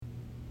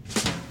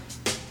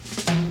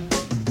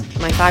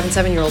5 and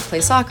 7-year-olds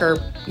play soccer,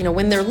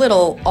 when they're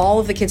little, all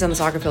of the kids on the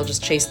soccer field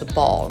just chase the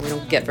ball and we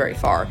don't get very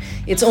far.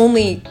 It's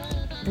only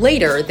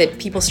later that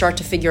people start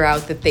to figure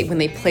out that when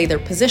they play their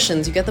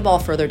positions, you get the ball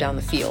further down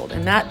the field.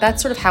 And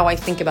that's sort of how I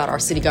think about our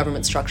city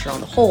government structure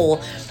on the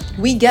whole.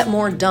 We get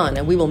more done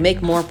and we will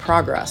make more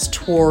progress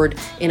toward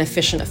an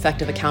efficient,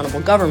 effective,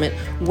 accountable government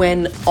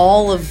when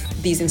all of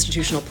these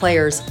institutional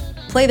players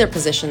play their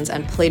positions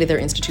and play to their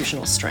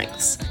institutional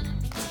strengths.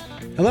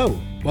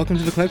 Hello, welcome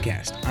to the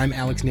Cloudcast. I'm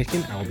Alex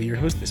Nitkin. I will be your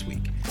host this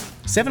week.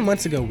 7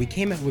 months ago, we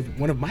came out with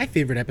one of my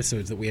favorite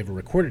episodes that we ever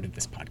recorded of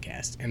this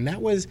podcast, and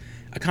that was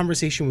a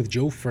conversation with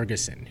Joe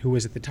Ferguson, who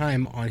was at the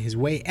time on his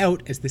way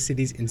out as the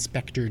city's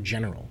Inspector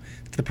General.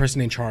 That's the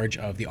person in charge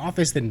of the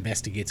office that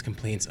investigates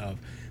complaints of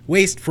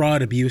waste,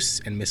 fraud, abuse,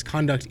 and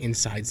misconduct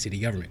inside city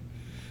government.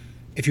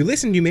 If you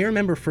listened, you may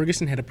remember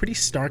Ferguson had a pretty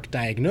stark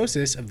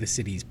diagnosis of the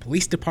city's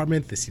police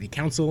department, the city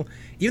council,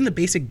 even the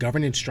basic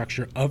governance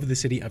structure of the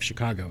city of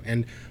Chicago.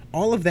 And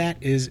all of that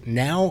is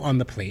now on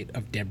the plate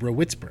of Deborah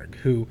Witzburg,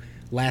 who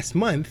last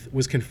month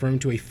was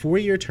confirmed to a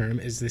 4-year term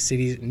as the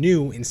city's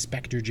new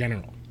Inspector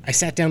General. I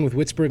sat down with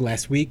Witzburg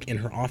last week in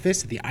her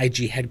office at the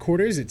IG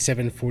headquarters at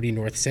 740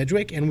 North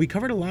Sedgwick, and we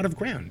covered a lot of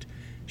ground.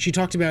 She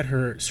talked about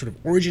her sort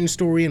of origin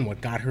story and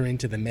what got her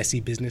into the messy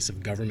business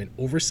of government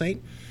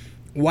oversight,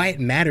 why it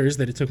matters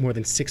that it took more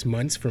than 6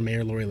 months for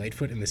Mayor Lori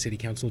Lightfoot and the City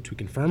Council to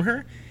confirm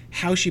her,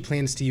 how she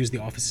plans to use the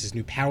office's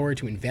new power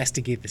to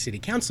investigate the City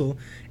Council,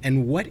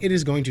 and what it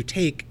is going to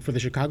take for the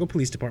Chicago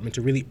Police Department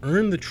to really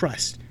earn the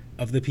trust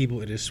of the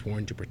people it is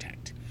sworn to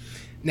protect.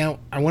 Now,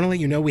 I want to let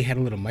you know we had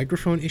a little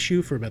microphone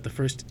issue for about the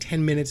first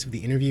 10 minutes of the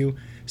interview,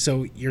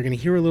 so you're going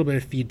to hear a little bit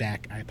of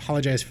feedback. I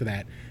apologize for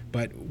that,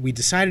 but we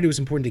decided it was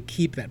important to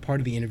keep that part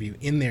of the interview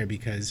in there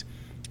because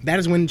that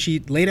is when she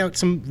laid out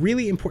some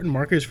really important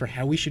markers for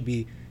how we should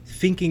be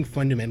thinking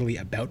fundamentally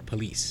about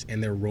police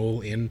and their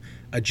role in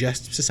a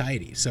just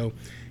society. So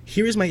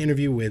here is my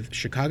interview with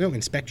Chicago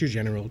Inspector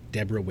General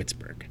Deborah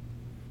Witzburg.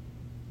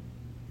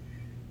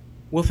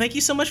 Well, thank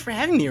you so much for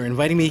having me or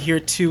inviting me here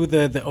to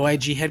the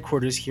OIG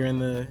headquarters here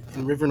in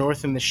River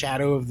North in the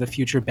shadow of the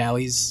future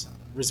Bally's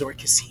Resort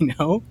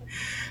Casino.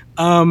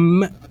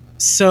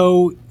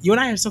 So you and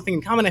I have something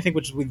in common, I think,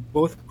 which is we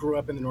both grew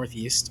up in the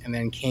Northeast and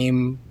then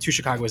came to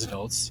Chicago as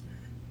adults.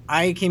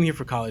 I came here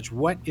for college.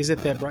 What is it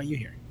that brought you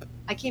here?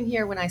 I came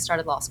here when I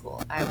started law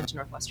school. I went to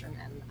Northwestern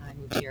and I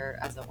moved here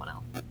as a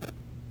 1L.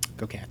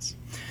 Go Cats.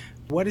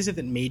 What is it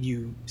that made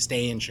you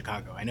stay in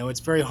Chicago? I know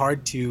it's very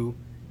hard to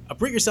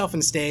uproot yourself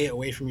and stay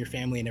away from your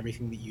family and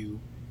everything that you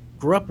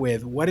grew up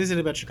with. What is it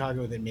about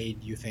Chicago that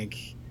made you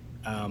think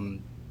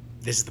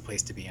this is the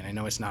place to be? And I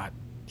know it's not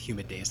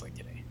humid days like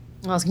today.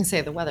 Well, I was going to say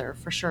the weather,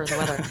 for sure, the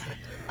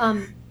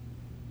weather.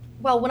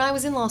 Well, when I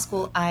was in law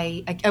school,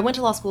 I went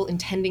to law school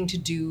intending to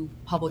do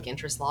public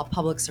interest law,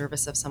 public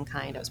service of some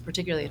kind. I was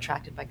particularly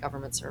attracted by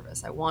government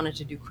service. I wanted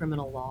to do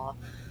criminal law,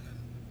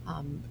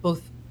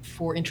 both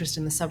for interest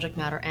in the subject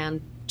matter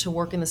and to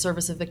work in the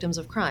service of victims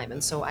of crime.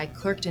 And so I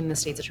clerked in the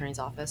state's attorney's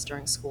office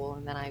during school,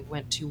 and then I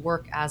went to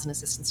work as an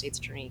assistant state's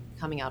attorney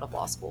coming out of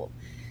law school.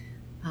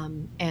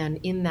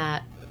 And in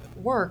that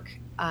work,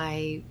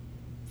 I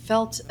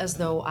felt as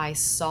though I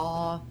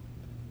saw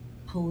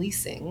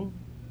policing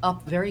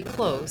up very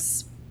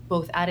close,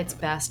 both at its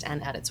best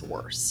and at its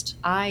worst.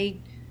 I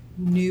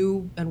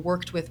knew and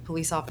worked with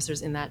police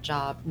officers in that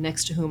job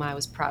next to whom I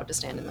was proud to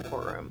stand in the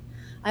courtroom.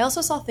 I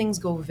also saw things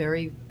go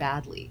very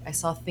badly. I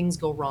saw things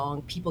go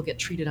wrong. People get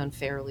treated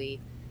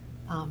unfairly.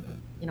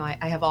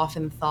 I have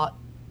often thought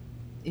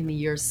in the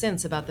years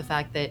since about the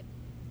fact that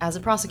as a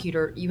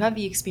prosecutor, you have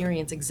the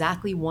experience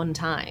exactly one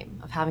time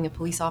of having a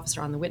police officer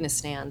on the witness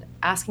stand,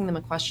 asking them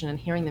a question and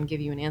hearing them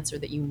give you an answer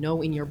that you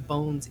know in your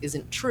bones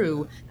isn't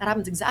true. That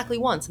happens exactly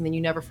once, and then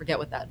you never forget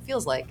what that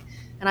feels like.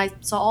 And I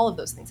saw all of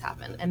those things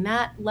happen. And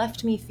that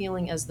left me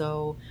feeling as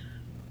though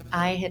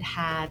I had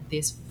had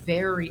this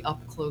very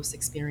up-close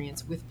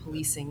experience with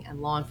policing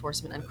and law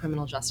enforcement and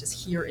criminal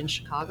justice here in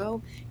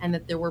Chicago, and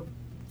that there were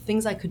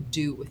things I could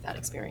do with that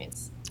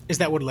experience. Is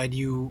that what led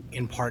you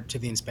in part to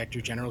the Inspector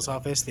General's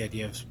office, the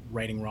idea of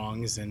righting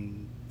wrongs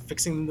and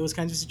fixing those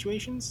kinds of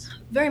situations?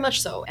 Very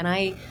much so. And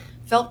I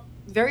felt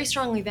very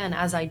strongly then,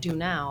 as I do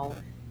now,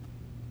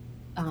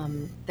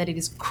 that it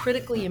is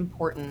critically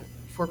important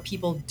for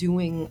people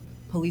doing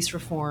police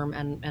reform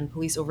and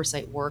police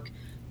oversight work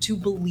to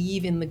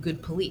believe in the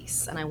good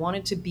police. And I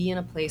wanted to be in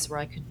a place where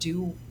I could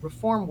do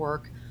reform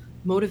work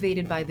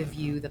motivated by the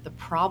view that the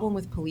problem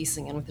with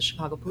policing and with the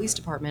Chicago Police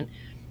Department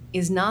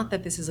is not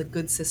that this is a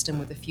good system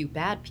with a few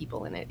bad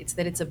people in it. It's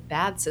that it's a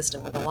bad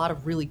system with a lot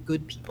of really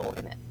good people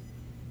in it.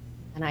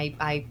 And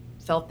I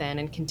felt then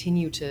and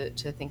continue to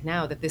think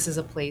now that this is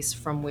a place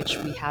from which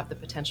we have the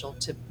potential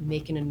to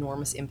make an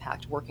enormous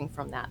impact working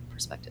from that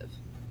perspective.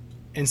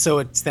 And so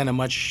it's then a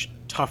much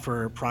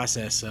tougher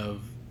process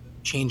of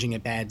changing a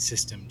bad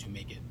system to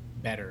make it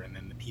better, and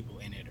then the people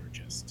in it are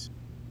just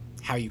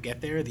how you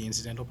get there, the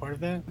incidental part of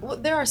that? Well,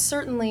 there are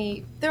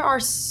certainly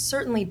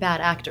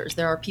bad actors.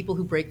 There are people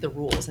who break the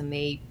rules, and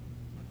they,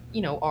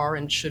 are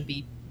and should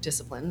be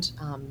disciplined.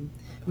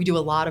 We do a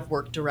lot of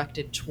work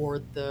directed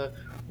toward the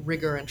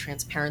rigor and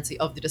transparency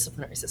of the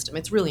disciplinary system.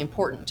 It's really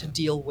important to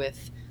deal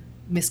with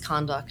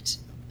misconduct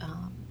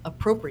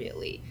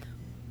appropriately.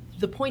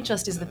 The point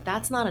just is that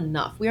that's not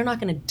enough. We are not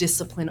going to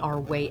discipline our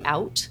way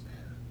out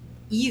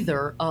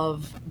either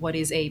of what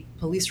is a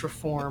police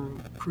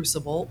reform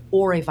crucible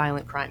or a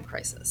violent crime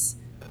crisis.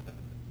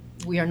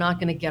 We are not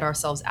going to get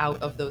ourselves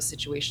out of those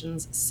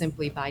situations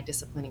simply by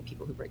disciplining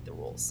people who break the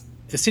rules.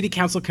 The city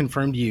council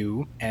confirmed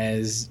you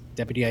as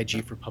Deputy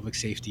IG for Public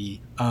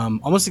Safety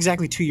almost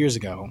exactly 2 years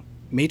ago,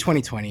 May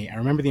 2020. I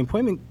remember the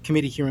appointment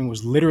committee hearing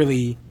was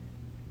literally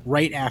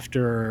right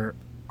after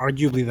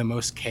arguably the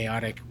most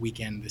chaotic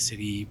weekend the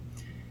city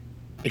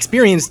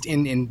experienced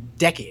in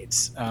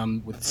decades,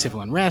 with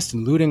civil unrest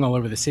and looting all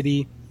over the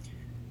city.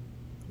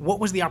 What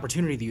was the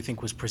opportunity that you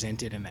think was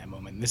presented in that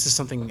moment? And this is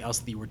something else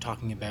that you were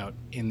talking about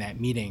in that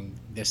meeting.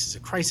 This is a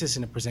crisis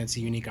and it presents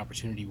a unique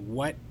opportunity.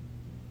 What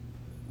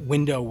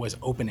window was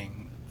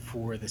opening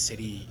for the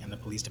city and the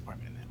police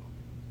department in that moment?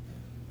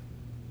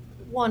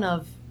 One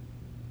of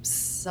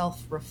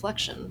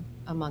self-reflection,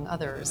 among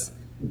others.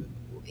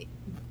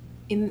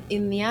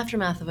 In the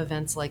aftermath of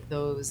events like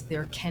those,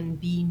 there can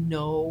be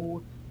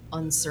no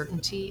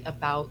uncertainty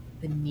about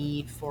the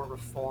need for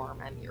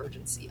reform and the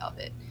urgency of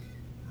it.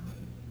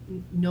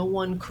 No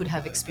one could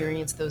have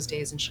experienced those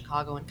days in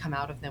Chicago and come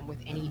out of them with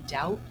any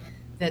doubt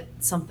that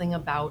something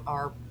about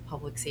our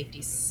public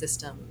safety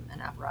system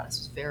and apparatus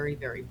was very,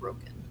 very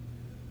broken.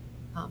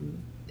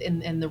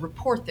 And the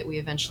report that we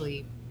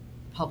eventually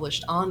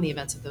published on the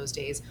events of those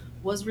days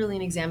was really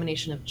an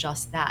examination of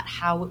just that,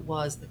 how it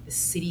was that the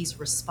city's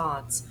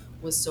response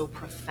was so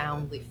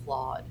profoundly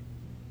flawed.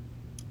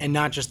 And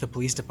not just the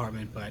police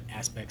department, but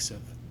aspects of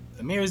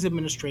the mayor's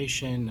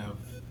administration, of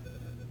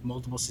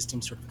multiple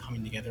systems sort of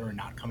coming together or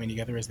not coming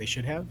together as they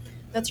should have?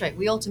 That's right.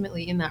 We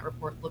ultimately, in that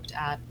report, looked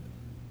at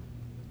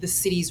the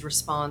city's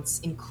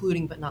response,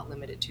 including but not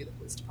limited to the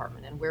police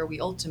department. And where we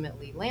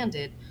ultimately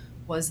landed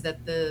was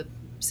that the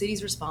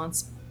city's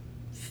response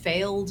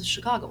failed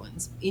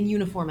Chicagoans in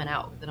uniform and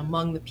out, that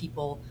among the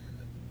people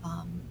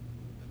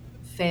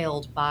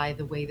failed by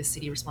the way the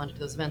city responded to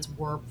those events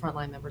were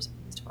frontline members of the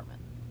police department.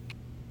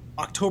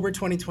 October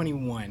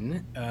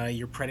 2021,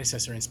 your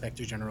predecessor,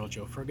 Inspector General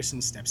Joe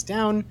Ferguson, steps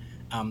down.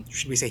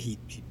 Should we say he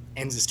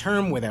ends his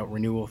term without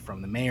renewal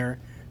from the mayor?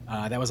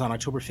 That was on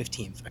October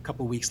 15th. A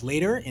couple weeks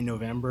later, in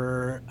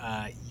November,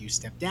 you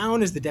stepped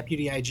down as the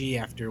Deputy IG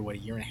after, a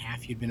year and a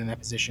half you'd been in that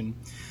position,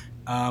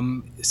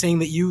 saying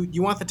that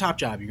you want the top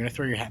job. You're going to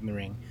throw your hat in the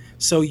ring.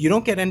 So you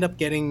don't end up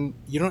getting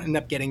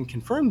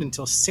confirmed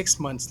until 6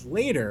 months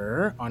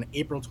later, on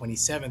April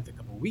 27th, a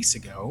couple weeks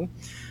ago.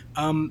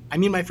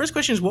 My first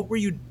question is, what were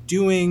you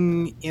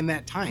doing in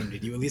that time?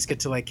 Did you at least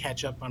get to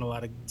catch up on a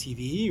lot of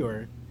TV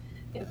or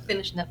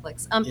finish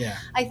Netflix? Yeah.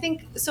 I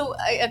think so.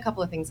 A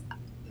couple of things.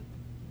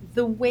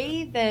 The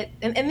way that,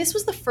 and this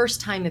was the first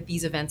time that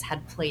these events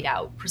had played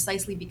out,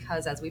 precisely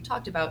because, as we've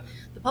talked about,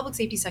 the public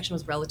safety section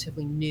was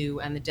relatively new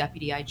and the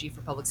Deputy IG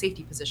for Public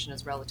Safety position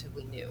is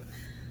relatively new.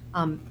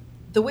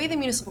 The way the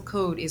municipal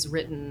code is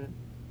written,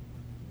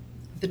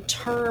 the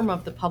term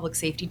of the public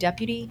safety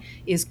deputy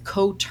is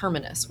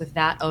coterminous with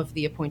that of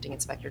the appointing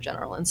inspector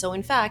general. And so,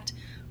 in fact,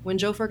 when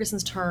Joe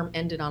Ferguson's term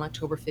ended on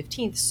October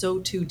 15th, so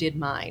too did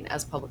mine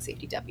as public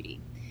safety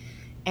deputy.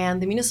 And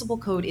the municipal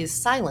code is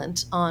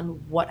silent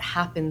on what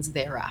happens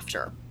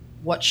thereafter,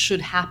 what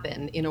should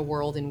happen in a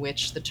world in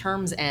which the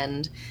terms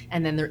end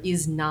and then there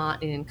is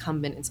not an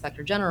incumbent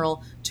inspector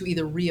general to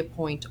either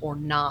reappoint or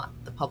not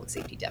the public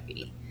safety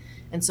deputy.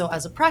 And so,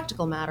 as a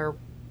practical matter,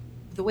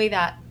 the way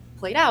that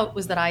played out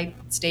was that I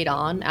stayed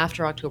on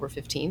after October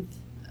 15th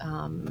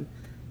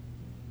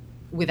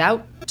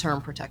without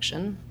term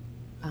protection,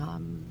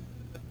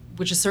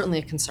 which is certainly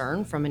a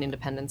concern from an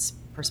independence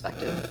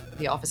perspective.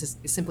 The office is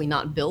simply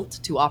not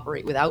built to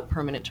operate without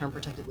permanent term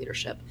protected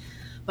leadership.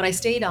 But I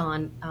stayed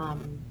on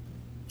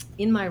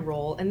in my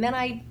role, and then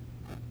I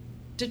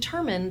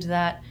determined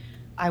that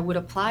I would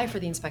apply for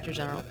the inspector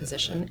general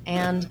position,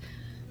 and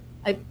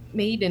I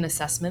made an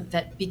assessment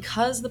that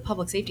because the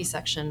public safety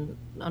section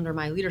under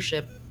my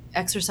leadership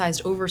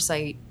exercised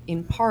oversight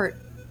in part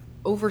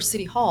over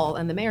City Hall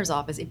and the mayor's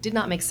office, it did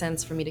not make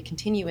sense for me to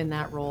continue in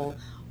that role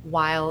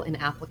while an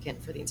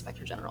applicant for the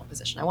inspector general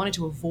position. I wanted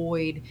to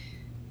avoid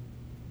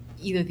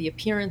either the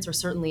appearance or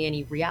certainly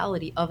any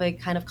reality of a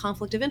kind of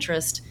conflict of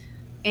interest,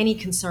 any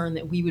concern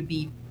that we would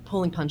be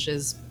pulling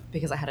punches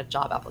because I had a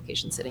job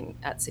application sitting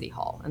at City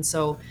Hall. And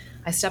so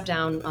I stepped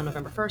down on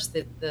November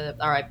 1st.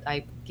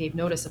 I gave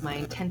notice of my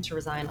intent to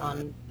resign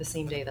on the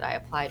same day that I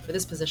applied for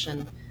this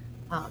position,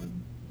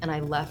 and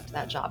I left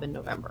that job in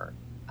November.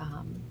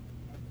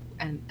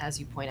 And as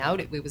you point out,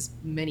 it was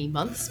many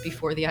months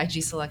before the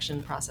IG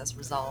selection process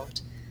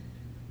resolved.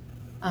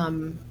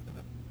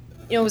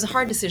 It was a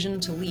hard decision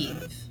to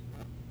leave.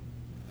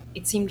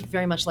 It seemed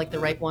very much like the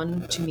right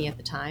one to me at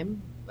the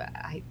time.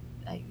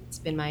 It's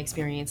been my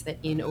experience that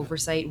in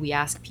oversight, we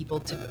ask people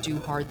to do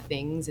hard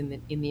things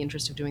in the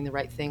interest of doing the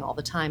right thing all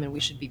the time, and we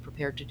should be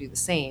prepared to do the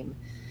same.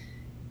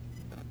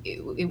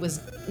 it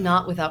was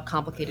not without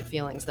complicated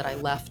feelings that I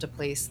left a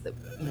place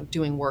that,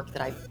 doing work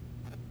that I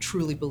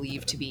truly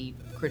believe to be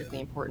critically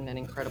important and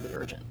incredibly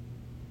urgent.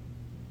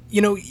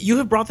 You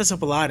have brought this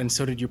up a lot, and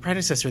so did your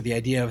predecessor, the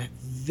idea of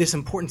this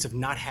importance of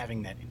not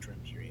having that interim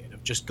period,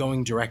 of just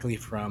going directly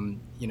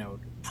from,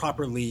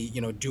 properly,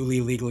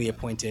 duly legally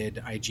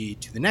appointed IG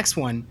to the next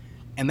one.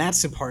 And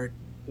that's in part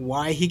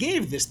why he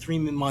gave this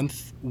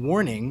 3-month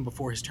warning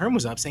before his term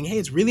was up, saying, hey,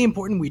 it's really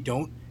important we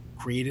don't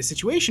create a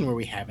situation where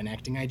we have an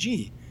acting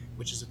IG,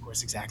 which is, of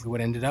course, exactly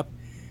what ended up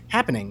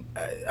happening.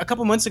 A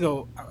couple months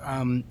ago,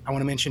 I want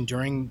to mention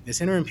during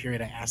this interim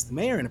period, I asked the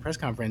mayor in a press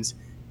conference,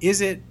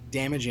 is it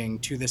damaging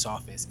to this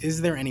office?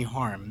 Is there any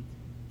harm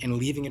in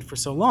leaving it for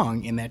so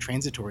long in that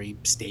transitory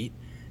state?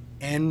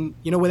 And,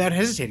 without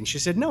hesitating, she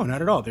said, no,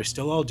 not at all. They're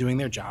still all doing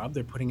their job.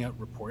 They're putting out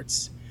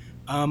reports.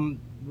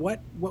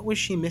 What was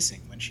she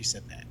missing when she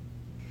said that?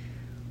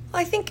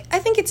 I think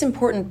it's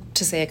important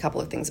to say a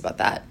couple of things about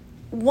that.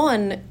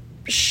 One,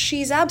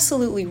 she's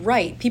absolutely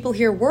right. People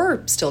here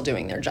were still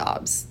doing their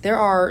jobs.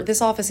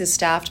 This office is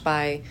staffed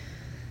by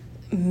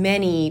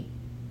many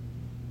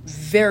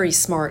very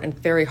smart and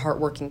very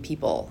hardworking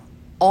people,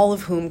 all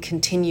of whom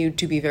continued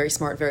to be very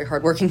smart, very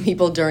hardworking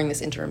people during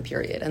this interim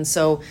period. And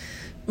so,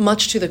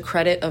 much to the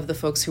credit of the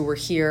folks who were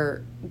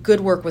here,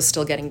 good work was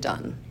still getting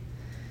done.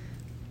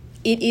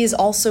 It is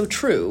also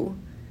true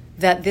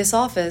that this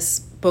office,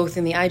 both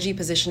in the IG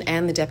position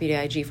and the Deputy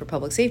IG for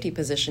Public Safety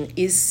position,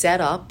 is set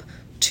up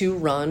to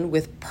run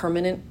with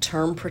permanent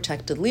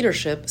term-protected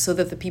leadership so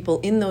that the people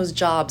in those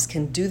jobs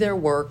can do their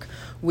work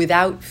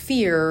without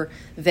fear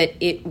that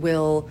it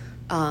will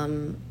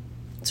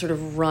sort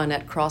of run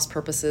at cross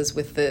purposes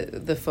with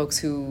the folks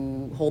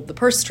who hold the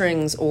purse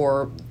strings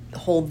or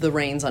hold the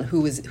reins on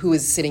who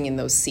is sitting in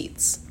those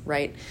seats,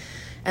 right?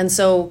 And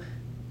so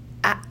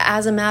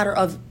as a matter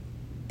of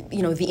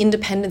the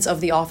independence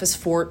of the office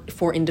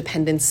for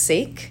independence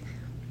sake,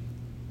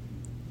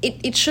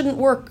 it shouldn't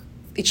work.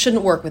 It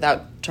shouldn't work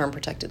without term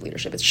protected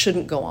leadership. It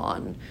shouldn't go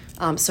on,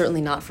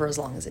 certainly not for as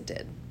long as it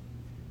did.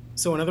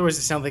 So in other words,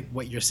 it sounds like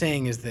what you're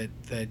saying is that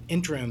the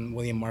interim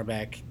William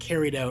Marbach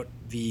carried out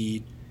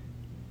the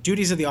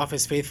duties of the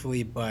office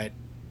faithfully, but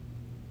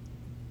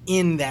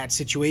in that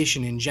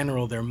situation in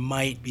general, there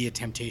might be a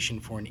temptation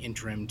for an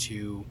interim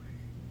to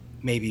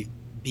maybe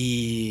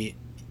be,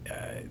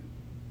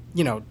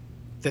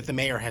 that the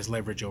mayor has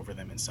leverage over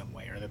them in some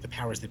way, or that the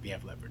powers that be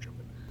have leverage over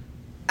them.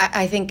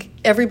 I think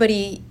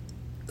everybody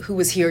who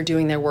was here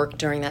doing their work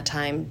during that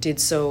time did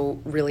so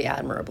really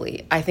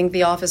admirably. I think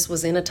the office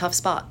was in a tough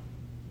spot.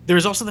 There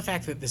is also the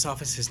fact that this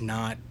office has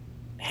not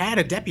had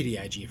a deputy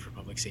IG for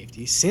public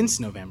safety since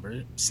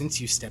November, since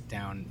you stepped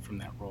down from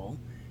that role.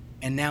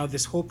 And now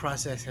this whole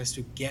process has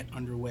to get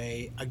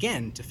underway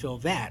again to fill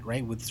that,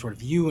 right, with sort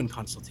of you in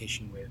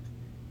consultation with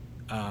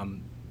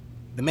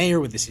the mayor,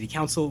 with the city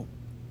council.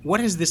 What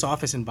has this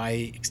office, and by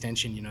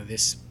extension,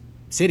 this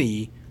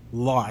city,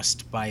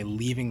 lost by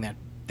leaving that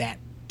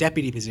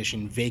deputy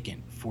position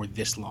vacant for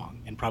this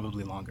long and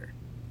probably longer?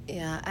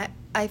 Yeah,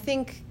 I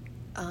think,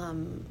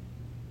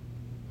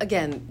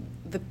 again,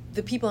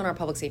 the people in our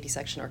public safety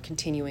section are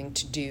continuing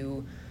to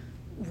do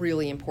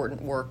really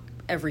important work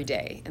every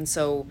day. And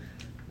so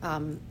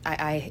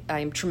I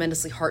am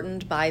tremendously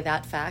heartened by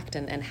that fact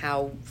and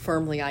how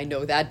firmly I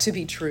know that to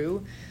be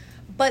true.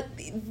 But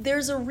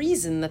there's a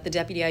reason that the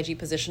Deputy IG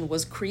position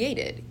was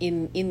created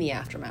in the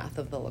aftermath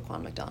of the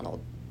Laquan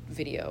McDonald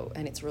video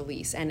and its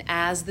release. And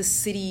as the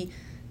city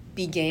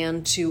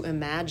began to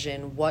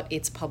imagine what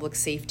its public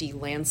safety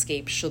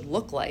landscape should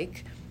look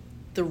like,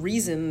 the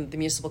reason the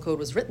municipal code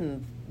was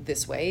written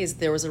this way is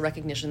there was a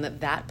recognition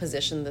that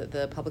position,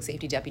 the public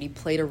safety deputy,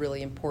 played a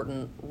really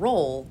important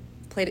role,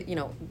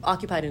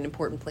 occupied an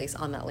important place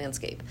on that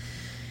landscape.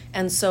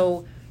 And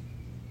so,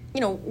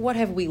 what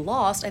have we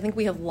lost? I think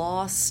we have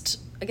lost,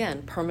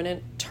 again,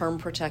 permanent,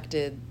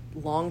 term-protected,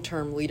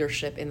 long-term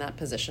leadership in that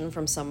position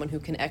from someone who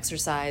can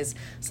exercise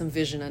some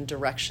vision and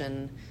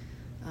direction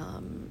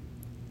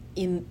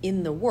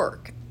in the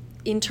work.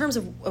 In terms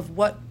of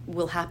what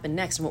will happen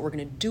next and what we're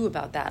going to do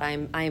about that,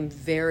 I am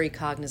very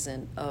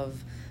cognizant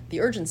of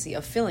the urgency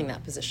of filling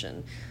that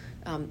position.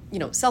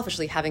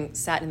 Selfishly, having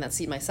sat in that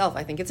seat myself,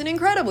 I think it's an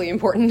incredibly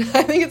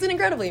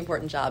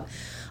important job.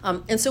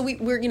 And so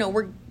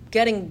we're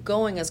getting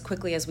going as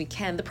quickly as we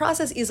can. The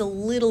process is a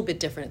little bit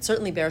different. It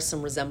certainly bears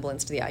some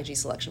resemblance to the IG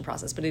selection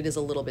process, but it is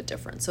a little bit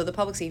different. So the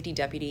public safety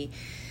deputy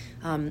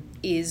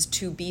is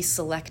to be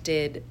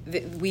selected.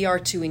 We are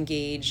to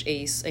engage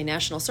a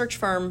national search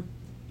firm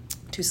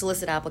to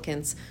solicit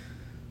applicants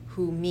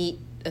who meet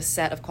a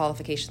set of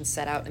qualifications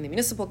set out in the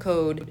municipal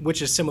code.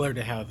 Which is similar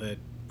to how the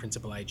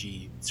principal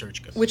IG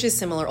search goes. Which is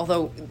similar,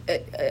 although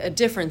a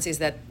difference is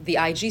that the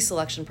IG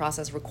selection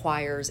process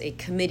requires a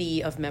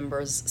committee of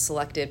members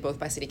selected both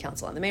by city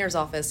council and the mayor's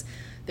office.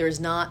 There is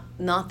not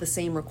the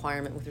same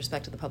requirement with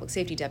respect to the public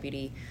safety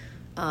deputy.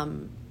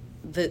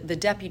 The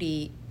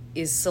deputy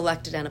is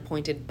selected and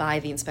appointed by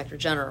the inspector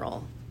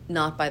general,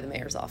 not by the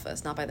mayor's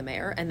office, not by the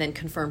mayor, and then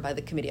confirmed by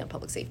the Committee on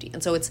Public Safety.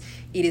 And so it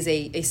is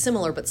a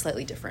similar but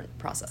slightly different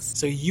process.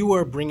 So you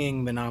are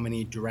bringing the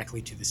nominee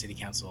directly to the city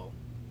council.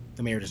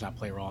 The mayor does not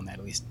play a role in that,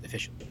 at least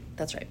officially.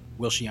 That's right.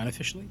 Will she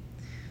unofficially?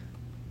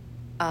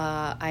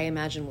 I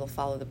imagine we'll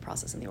follow the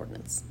process in the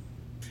ordinance.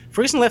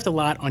 Ferguson left a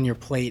lot on your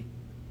plate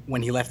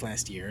when he left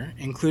last year,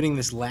 including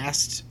this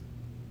last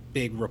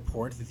big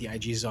report that the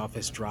IG's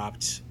office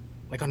dropped,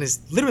 like on his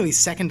literally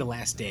second to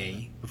last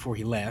day before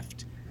he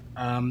left,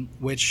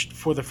 which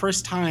for the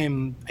first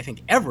time, I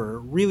think ever,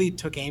 really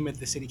took aim at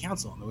the city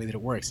council and the way that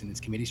it works in its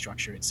committee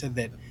structure. It said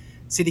that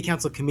city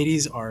council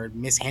committees are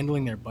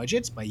mishandling their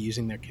budgets by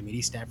using their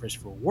committee staffers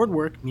for ward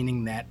work,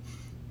 meaning that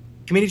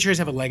committee chairs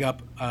have a leg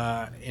up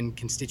in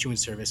constituent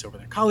service over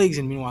their colleagues,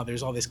 and meanwhile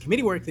there's all this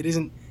committee work that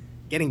isn't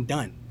getting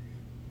done.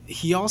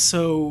 He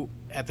also,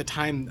 at the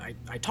time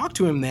I talked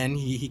to him then,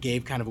 he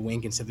gave kind of a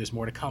wink and said there's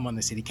more to come on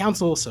the city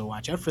council, so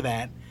watch out for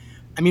that.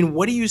 I mean,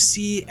 what do you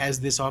see as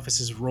this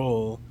office's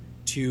role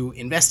to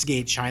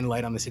investigate, shine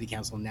light on the city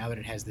council now that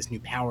it has this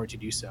new power to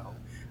do so?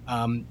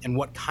 And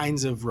what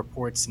kinds of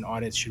reports and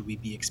audits should we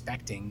be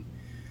expecting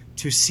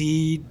to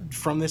see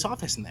from this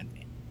office in that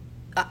vein?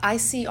 I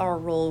see our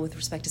role with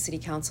respect to city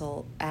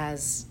council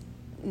as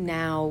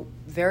now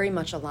very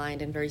much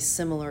aligned and very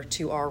similar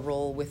to our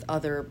role with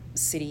other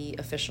city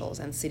officials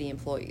and city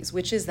employees,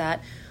 which is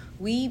that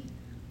we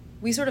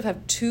sort of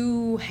have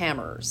two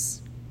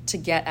hammers to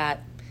get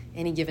at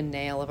any given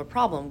nail of a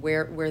problem,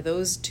 where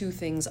those two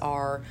things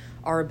are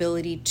our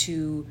ability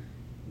to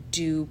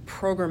do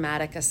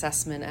programmatic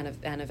assessment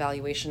and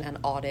evaluation and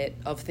audit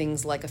of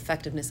things like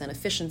effectiveness and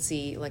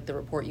efficiency, like the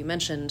report you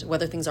mentioned,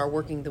 whether things are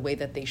working the way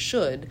that they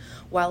should,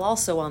 while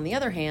also, on the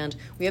other hand,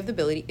 we have the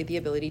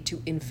ability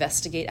to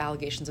investigate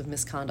allegations of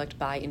misconduct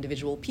by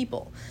individual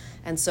people.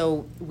 And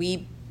so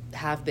we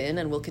have been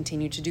and will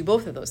continue to do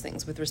both of those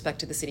things with respect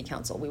to the city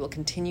council. We will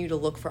continue to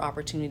look for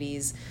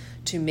opportunities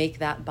to make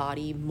that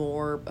body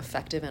more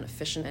effective and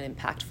efficient and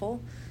impactful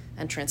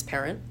and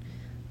transparent,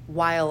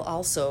 while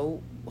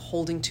also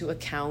holding to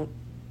account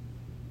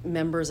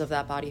members of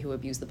that body who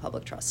abuse the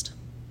public trust.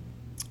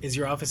 Is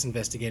your office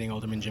investigating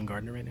Alderman Jim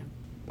Gardner right now?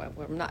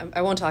 Well,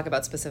 I won't talk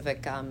about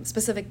specific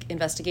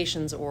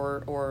investigations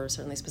or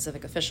certainly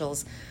specific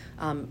officials,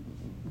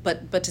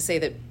 but to say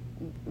that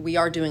we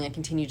are doing and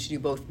continue to do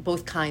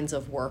both kinds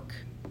of work,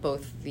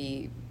 both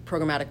the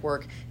programmatic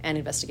work and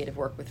investigative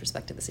work with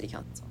respect to the city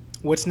council.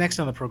 What's next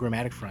on the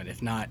programmatic front?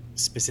 If not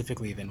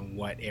specifically, then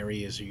what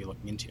areas are you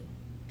looking into?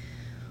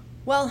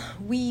 Well,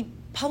 we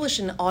publish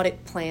an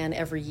audit plan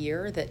every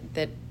year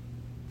that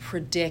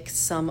predicts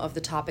some of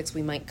the topics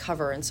we might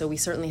cover, and so we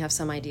certainly have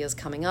some ideas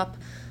coming up.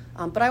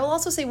 But I will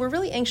also say we're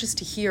really anxious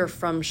to hear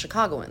from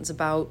Chicagoans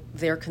about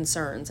their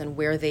concerns and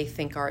where they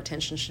think our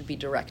attention should be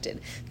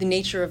directed. The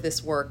nature of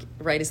this work,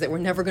 right, is that we're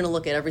never going to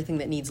look at everything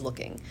that needs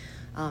looking.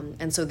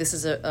 And so this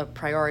is a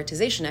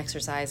prioritization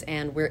exercise,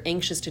 and we're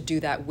anxious to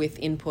do that with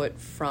input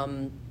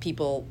from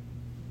people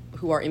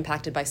who are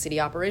impacted by city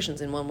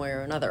operations in one way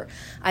or another.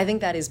 I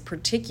think that is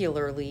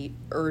particularly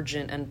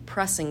urgent and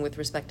pressing with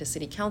respect to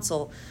city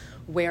council,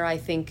 where I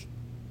think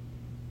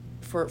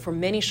for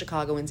many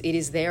Chicagoans, it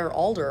is their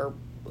alder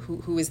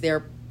who is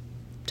their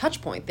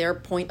touch point, their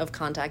point of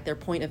contact, their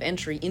point of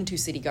entry into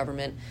city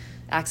government,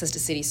 access to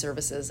city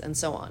services, and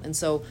so on. And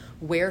so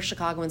where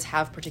Chicagoans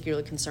have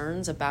particular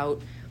concerns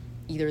about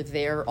either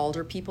their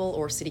alder people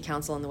or city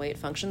council and the way it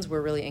functions,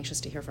 we're really anxious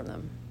to hear from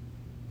them.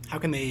 How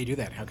can they do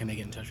that? How can they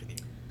get in touch with you?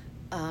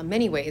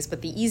 Many ways,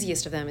 but the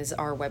easiest of them is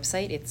our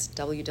website. It's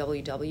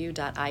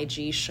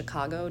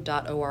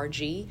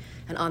www.igchicago.org,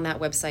 and on that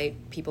website,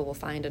 people will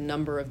find a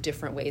number of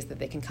different ways that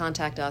they can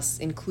contact us,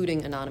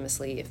 including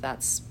anonymously, if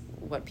that's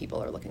what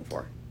people are looking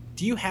for.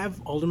 Do you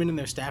have aldermen and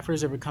their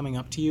staffers ever coming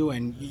up to you?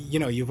 And,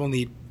 you've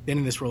only been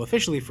in this role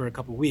officially for a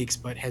couple of weeks,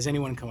 but has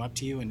anyone come up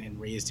to you and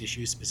raised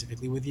issues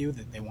specifically with you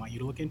that they want you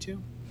to look into?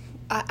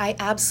 I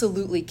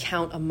absolutely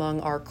count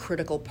among our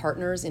critical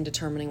partners in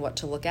determining what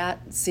to look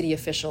at city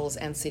officials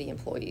and city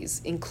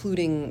employees,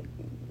 including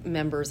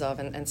members of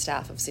and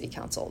staff of city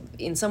council.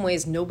 In some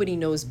ways, nobody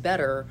knows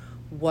better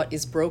what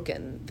is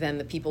broken than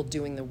the people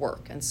doing the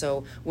work. And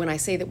so when I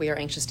say that we are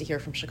anxious to hear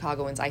from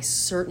Chicagoans, I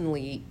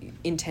certainly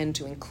intend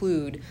to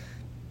include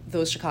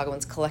those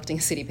Chicagoans collecting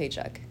a city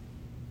paycheck.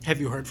 Have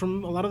you heard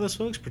from a lot of those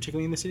folks,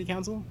 particularly in the city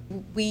council?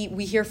 We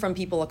hear from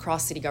people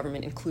across city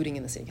government, including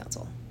in the city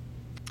council.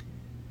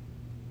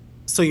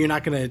 So you're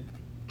not going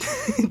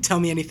to tell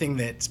me anything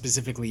that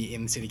specifically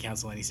in city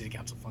council, any city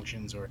council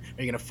functions, or are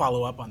you going to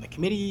follow up on the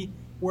committee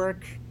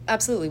work?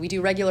 Absolutely. We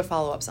do regular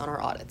follow-ups on our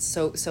audits.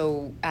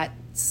 So at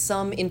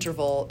some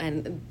interval,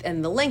 and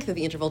the length of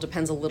the interval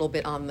depends a little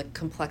bit on the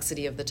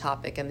complexity of the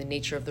topic and the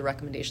nature of the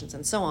recommendations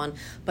and so on,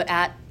 but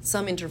at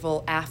some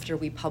interval after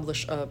we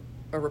publish a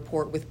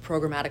report with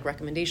programmatic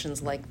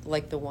recommendations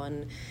like the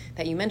one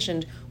that you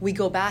mentioned, we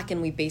go back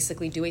and we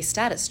basically do a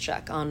status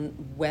check on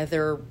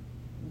whether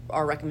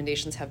our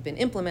recommendations have been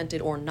implemented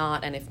or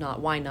not, and if not,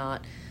 why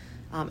not?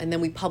 And then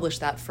we publish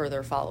that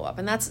further follow-up.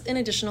 And that's an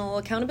additional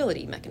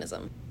accountability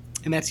mechanism.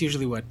 And that's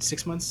usually what,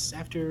 6 months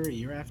after, a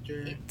year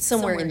after?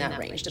 Somewhere in that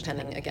range,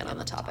 depending again on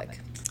the topic.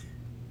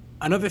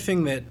 Another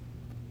thing that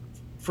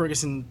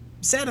Ferguson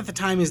said at the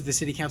time is the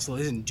city council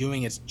isn't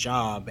doing its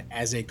job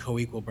as a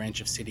co-equal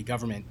branch of city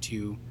government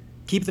to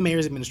keep the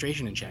mayor's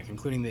administration in check,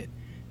 including that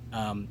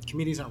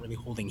committees aren't really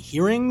holding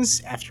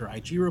hearings after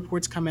IG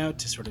reports come out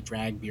to sort of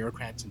drag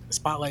bureaucrats into the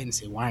spotlight and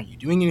say, why aren't you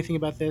doing anything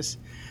about this?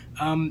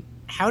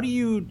 How do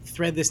you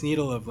thread this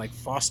needle of like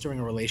fostering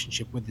a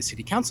relationship with the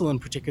city council, and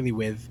particularly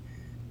with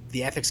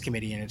the ethics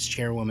committee and its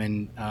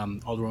chairwoman,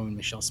 Alderwoman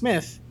Michelle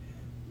Smith,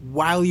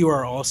 while you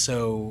are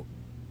also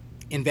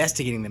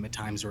investigating them at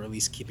times, or at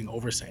least keeping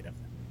oversight of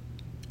them?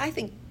 I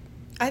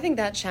think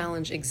that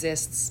challenge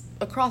exists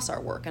across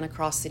our work and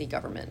across city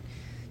government.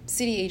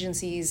 City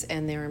agencies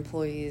and their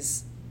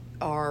employees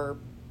are,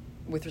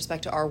 with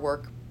respect to our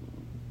work,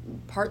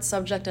 part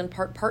subject and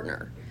part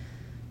partner.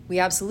 We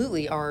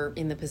absolutely are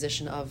in the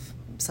position of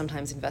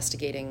sometimes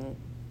investigating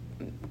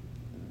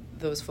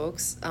those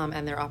folks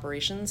and their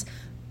operations,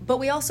 but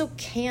we also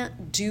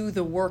can't do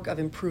the work of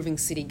improving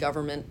city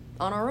government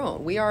on our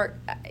own. We are,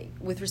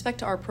 with respect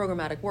to our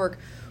programmatic work,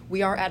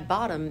 we are at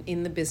bottom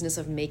in the business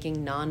of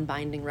making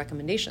non-binding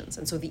recommendations.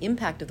 And so the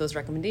impact of those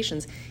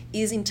recommendations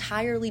is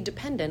entirely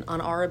dependent on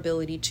our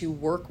ability to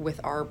work with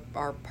our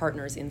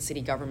partners in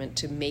city government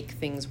to make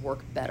things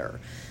work better.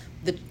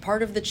 The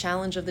part of the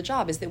challenge of the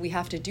job is that we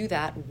have to do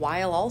that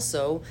while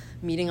also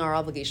meeting our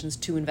obligations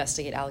to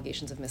investigate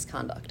allegations of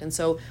misconduct. And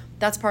so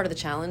that's part of the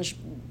challenge,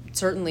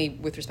 certainly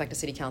with respect to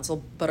city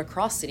council, but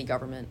across city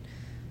government.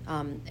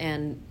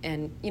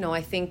 And you know,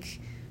 I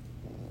think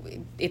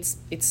it's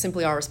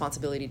simply our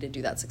responsibility to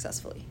do that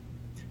successfully.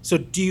 So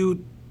do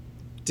you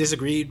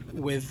disagree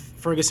with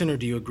Ferguson, or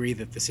do you agree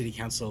that the city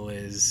council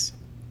is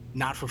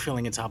not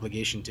fulfilling its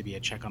obligation to be a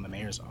check on the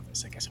mayor's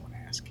office? I guess I want to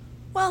ask.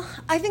 Well,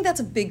 I think that's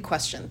a big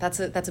question. That's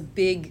a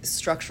big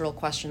structural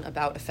question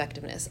about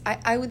effectiveness.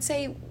 I would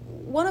say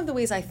one of the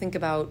ways I think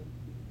about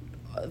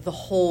the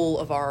whole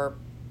of our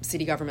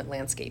city government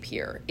landscape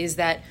here is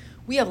that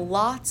we have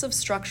lots of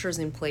structures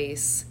in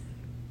place,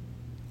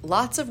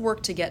 lots of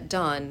work to get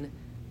done,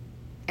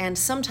 and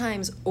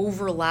sometimes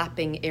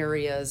overlapping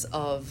areas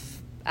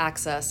of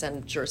access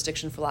and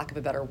jurisdiction, for lack of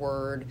a better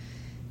word,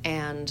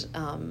 and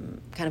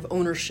kind of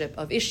ownership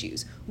of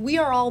issues. We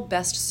are all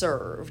best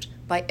served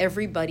by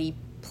everybody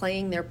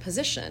playing their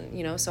position,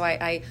 you know. So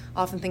I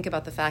often think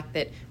about the fact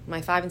that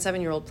my 5 and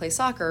 7-year-old play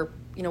soccer.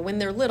 You know, when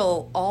they're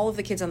little, all of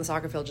the kids on the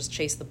soccer field just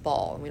chase the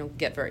ball, and we don't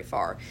get very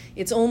far.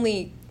 It's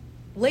only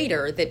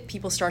later that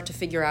people start to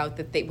figure out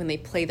that when they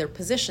play their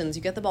positions,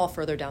 you get the ball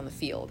further down the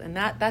field. And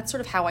that's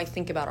sort of how I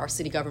think about our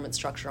city government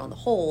structure on the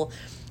whole.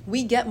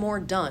 We get more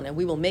done, and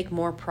we will make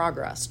more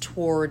progress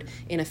toward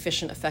an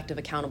efficient, effective,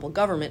 accountable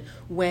government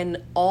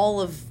when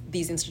all of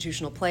these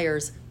institutional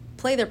players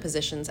play their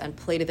positions and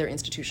play to their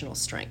institutional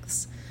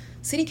strengths.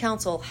 City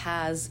council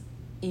has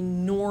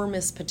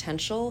enormous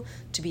potential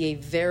to be a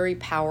very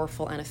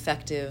powerful and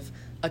effective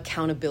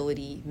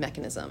accountability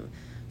mechanism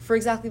for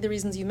exactly the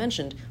reasons you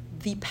mentioned.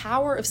 The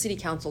power of city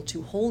council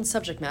to hold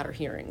subject matter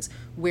hearings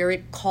where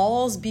it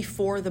calls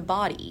before the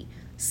body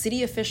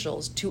city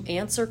officials to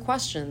answer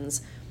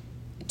questions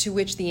to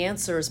which the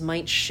answers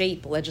might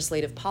shape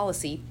legislative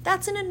policy,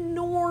 that's an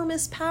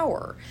enormous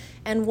power,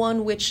 and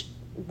one which,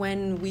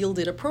 when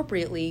wielded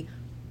appropriately,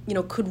 you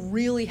know, could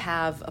really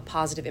have a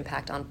positive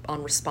impact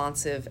on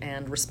responsive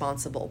and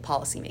responsible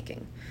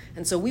policymaking.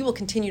 And so we will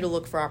continue to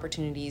look for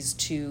opportunities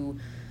to,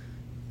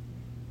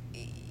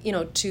 you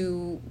know,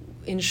 to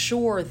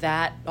ensure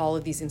that all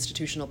of these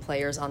institutional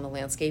players on the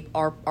landscape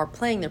are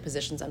playing their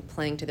positions and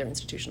playing to their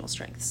institutional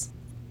strengths.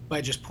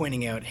 By just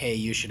pointing out, hey,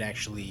 you should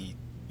actually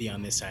be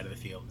on this side of the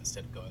field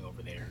instead of going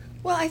over there.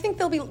 Well, I think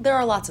there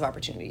are lots of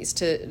opportunities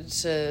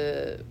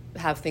to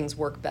have things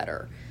work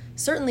better.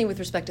 Certainly with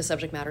respect to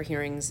subject matter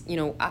hearings, you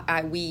know,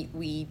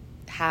 we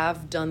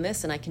have done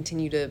this, and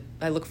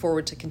I look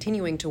forward to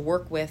continuing to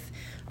work with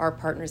our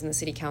partners in the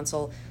city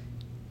council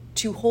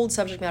to hold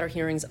subject matter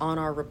hearings on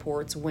our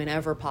reports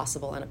whenever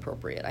possible and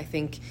appropriate. I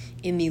think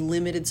in the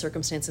limited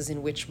circumstances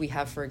in which we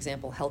have, for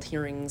example, held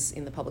hearings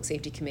in the Public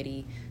Safety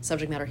Committee,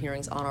 subject matter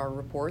hearings on our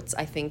reports,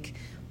 I think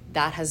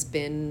that has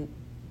been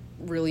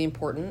really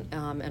important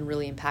and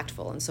really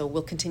impactful. And so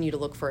we'll continue to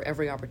look for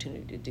every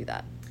opportunity to do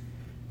that.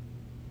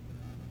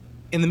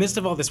 In the midst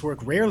of all this work,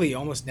 rarely,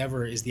 almost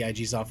never, is the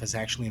IG's office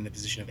actually in the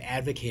position of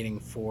advocating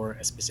for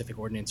a specific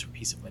ordinance or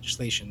piece of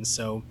legislation.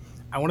 So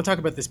I want to talk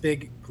about this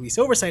big police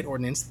oversight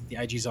ordinance that the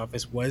IG's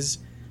office was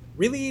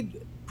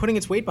really putting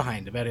its weight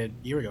behind about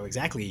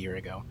exactly a year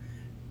ago.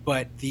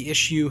 But the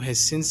issue has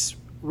since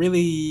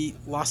really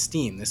lost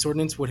steam. This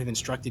ordinance would have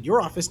instructed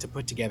your office to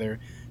put together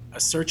a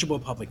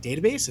searchable public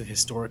database of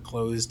historic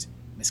closed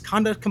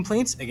misconduct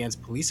complaints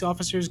against police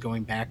officers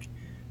going back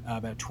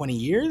about 20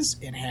 years,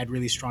 and had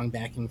really strong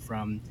backing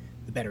from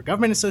the Better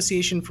Government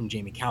Association, from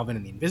Jamie Calvin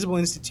and the Invisible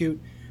Institute.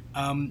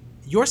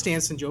 Your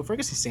stance and Joe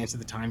Ferguson's stance at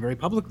the time very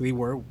publicly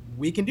were,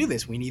 we can do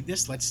this, we need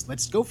this,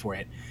 let's go for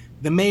it.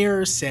 The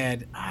mayor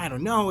said, I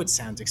don't know, it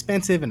sounds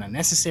expensive and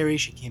unnecessary.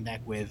 She came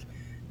back with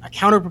a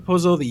counter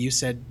proposal that you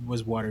said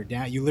was watered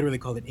down. You literally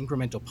called it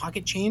incremental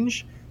pocket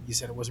change. You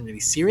said it wasn't really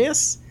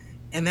serious.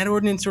 And that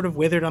ordinance sort of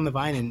withered on the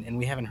vine, and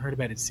we haven't heard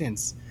about it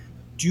since.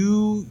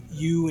 Do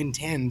you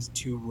intend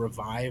to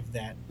revive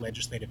that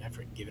legislative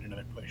effort and give it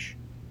another push?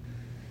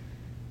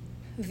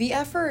 The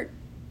effort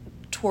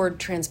toward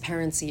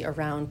transparency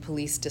around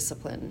police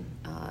discipline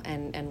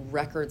and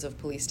records of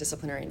police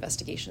disciplinary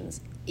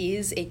investigations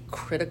is a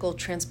critical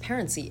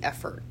transparency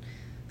effort.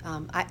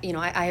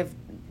 I have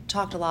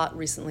talked a lot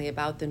recently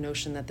about the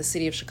notion that the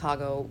city of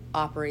Chicago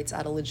operates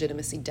at a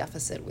legitimacy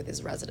deficit with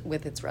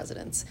its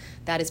residents.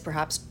 That is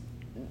perhaps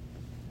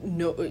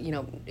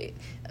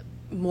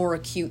more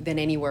acute than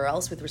anywhere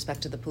else with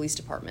respect to the police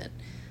department.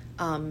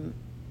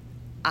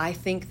 I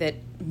think that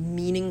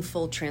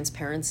meaningful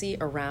transparency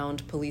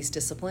around police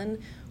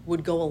discipline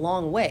would go a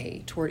long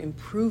way toward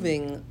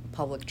improving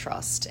public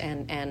trust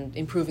and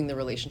improving the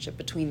relationship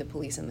between the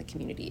police and the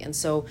community. And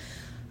so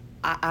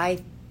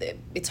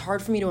it's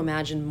hard for me to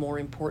imagine more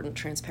important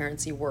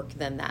transparency work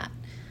than that.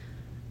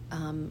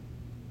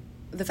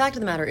 The fact of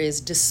the matter is,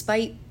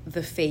 despite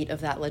the fate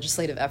of that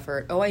legislative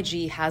effort,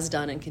 OIG has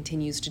done and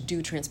continues to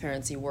do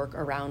transparency work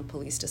around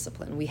police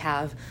discipline. We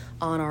have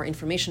on our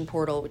information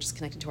portal, which is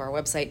connected to our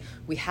website,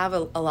 we have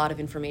a lot of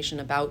information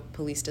about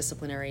police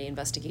disciplinary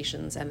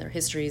investigations and their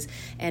histories,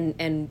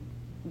 and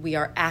we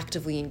are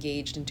actively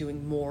engaged in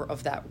doing more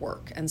of that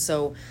work. And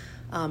so,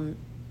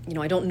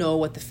 I don't know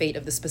what the fate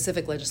of the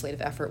specific legislative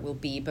effort will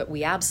be, but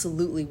we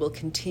absolutely will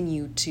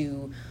continue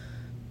to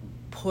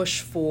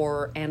push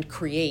for and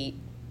create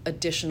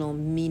additional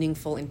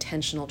meaningful,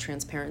 intentional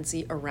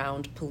transparency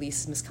around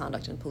police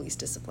misconduct and police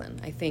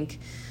discipline. I think,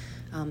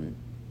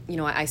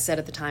 I said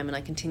at the time, and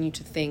I continue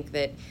to think,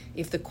 that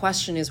if the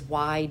question is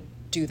why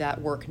do that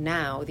work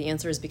now, the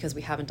answer is because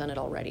we haven't done it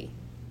already.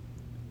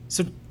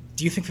 So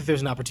do you think that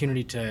there's an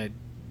opportunity to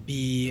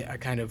be a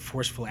kind of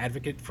forceful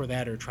advocate for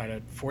that, or try to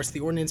force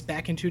the ordinance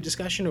back into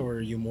discussion, or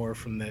are you more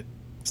from the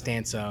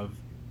stance of,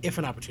 if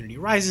an opportunity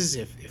arises,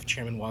 if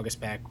Chairman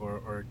Wagasback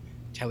or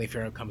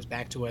Taliaferro comes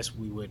back to us,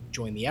 we would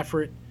join the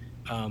effort,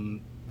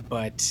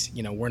 but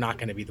we're not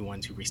going to be the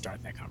ones who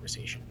restart that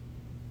conversation?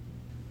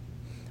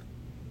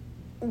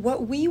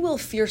 What we will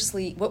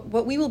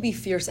be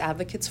fierce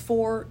advocates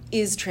for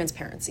is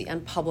transparency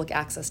and public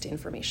access to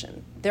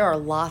information. There are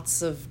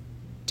lots of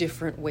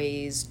different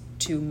ways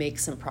to make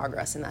some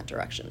progress in that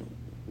direction.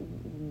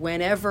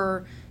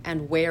 Whenever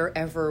and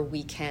wherever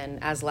we can,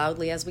 as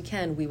loudly as we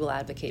can, we will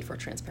advocate for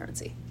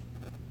transparency.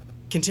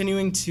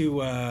 Continuing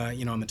to,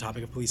 on the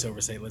topic of police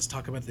oversight, let's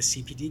talk about the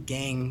CPD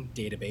gang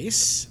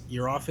database.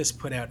 Your office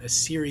put out a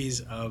series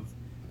of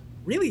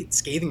really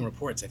scathing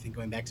reports, I think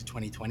going back to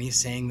 2020,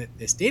 saying that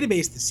this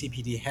database that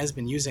CPD has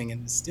been using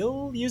and is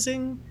still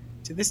using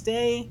to this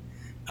day,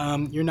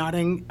 you're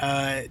nodding,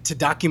 to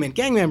document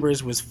gang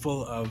members was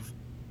full of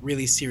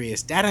really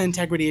serious data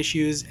integrity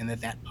issues, and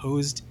that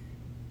posed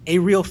a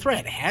real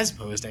threat, has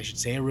posed, I should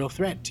say, a real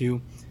threat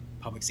to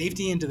public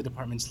safety and to the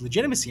department's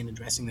legitimacy in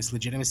addressing this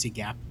legitimacy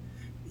gap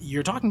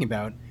you're talking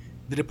about.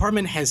 The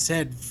department has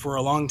said for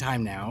a long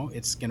time now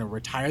it's going to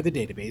retire the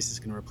database. It's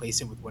going to replace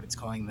it with what it's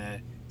calling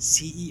the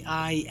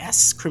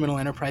CEIS, Criminal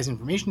Enterprise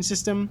Information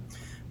System.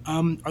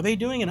 Are they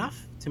doing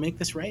enough to make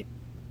this right?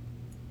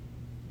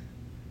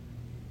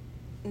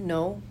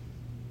 No.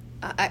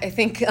 I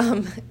think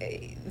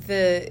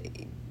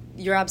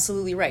you're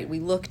absolutely right. We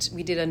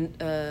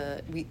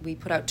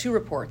put out 2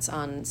 reports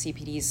on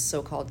CPD's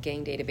so-called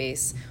gang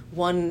database.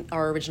 One,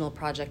 our original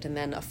project, and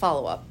then a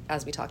follow-up,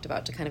 as we talked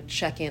about, to kind of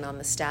check in on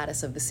the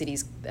status of the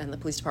city's and the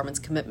police department's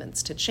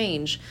commitments to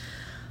change.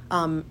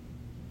 And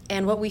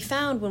what we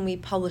found when we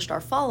published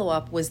our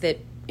follow-up was that,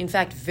 in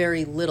fact,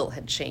 very little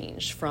had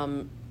changed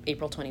from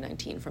April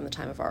 2019, from the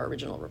time of our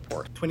original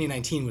report.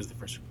 2019 was the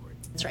first report.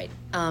 That's right.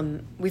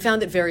 We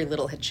found that very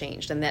little had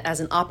changed, and that as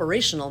an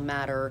operational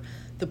matter,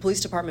 the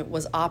police department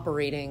was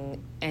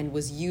operating and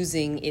was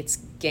using its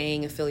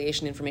gang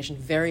affiliation information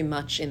very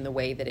much in the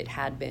way that it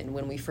had been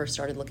when we first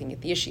started looking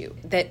at the issue.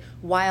 That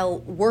while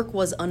work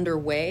was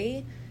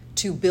underway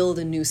to build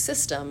a new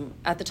system,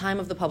 at the time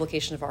of the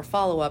publication of our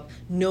follow-up,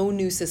 no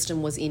new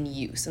system was in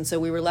use. And so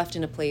we were left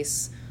in a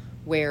place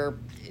where,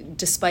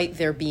 despite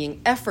there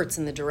being efforts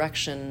in the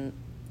direction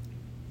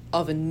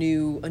of a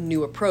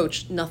new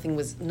approach, nothing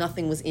was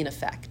in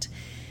effect.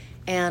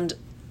 And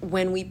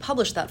when we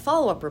published that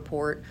follow-up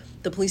report,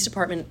 the police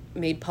department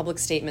made public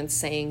statements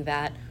saying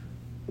that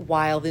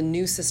while the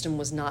new system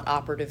was not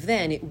operative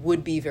then, it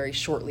would be very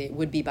shortly. It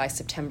would be by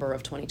September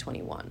of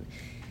 2021.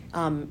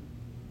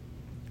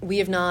 We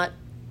have not,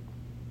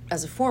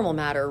 as a formal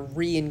matter,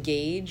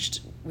 re-engaged.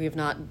 We have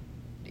not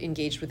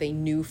engaged with a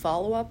new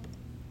follow-up,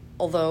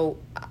 although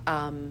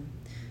I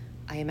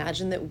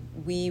imagine that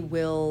we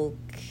will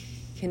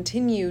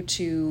continue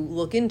to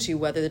look into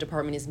whether the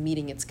department is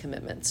meeting its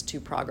commitments to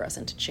progress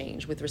and to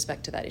change with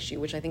respect to that issue,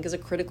 which I think is a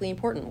critically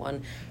important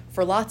one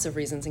for lots of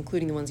reasons,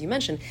 including the ones you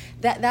mentioned.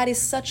 That is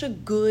such a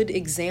good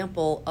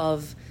example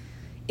of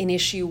an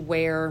issue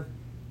where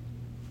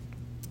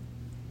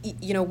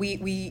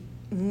we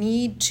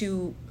need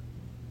to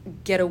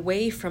get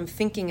away from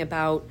thinking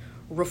about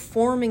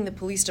reforming the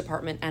police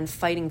department and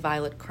fighting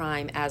violent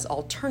crime as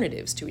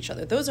alternatives to each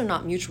other. Those are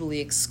not mutually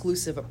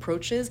exclusive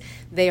approaches.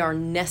 They are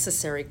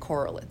necessary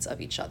correlates of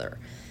each other.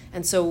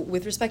 And so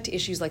with respect to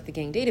issues like the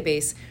gang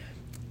database,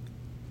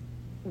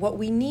 what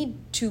we need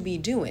to be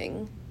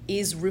doing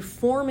is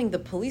reforming the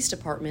police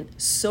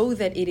department so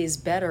that it is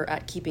better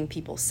at keeping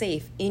people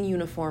safe in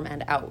uniform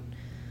and out.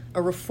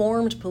 A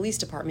reformed police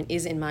department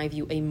is, in my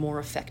view, a more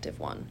effective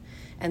one.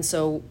 And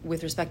so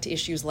with respect to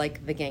issues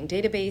like the gang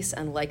database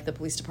and like the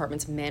police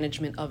department's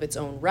management of its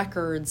own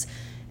records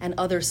and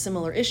other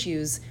similar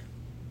issues,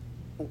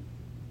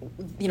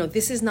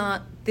 this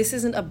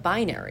isn't a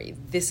binary.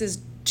 This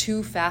is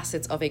two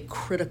facets of a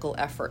critical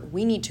effort.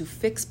 We need to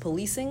fix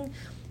policing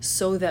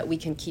so that we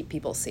can keep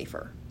people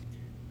safer.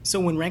 So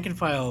when rank and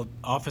file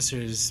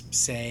officers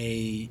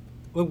say,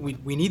 well,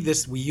 we need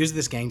this, we use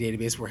this gang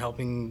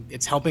database,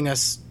 it's helping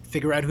us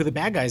figure out who the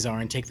bad guys are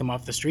and take them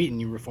off the street,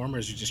 and you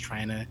reformers are just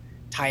trying to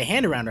tie a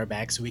hand around our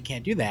back so we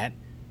can't do that.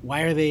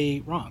 Why are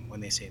they wrong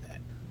when they say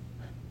that?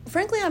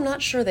 Frankly, I'm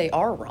not sure they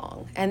are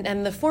wrong.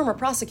 And the former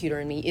prosecutor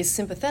in me is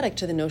sympathetic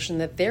to the notion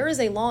that there is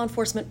a law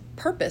enforcement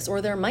purpose,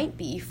 or there might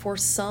be, for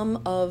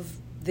some of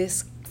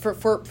this,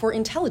 for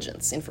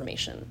intelligence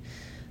information.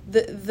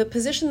 The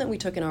position that we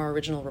took in our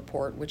original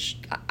report, which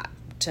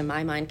to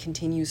my mind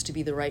continues to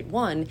be the right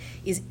one,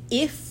 is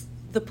if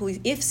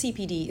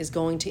CPD is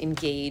going to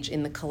engage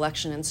in the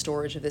collection and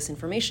storage of this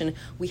information,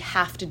 we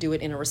have to do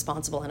it in a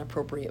responsible and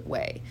appropriate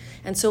way.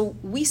 And so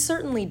we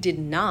certainly did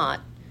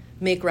not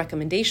make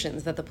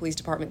recommendations that the police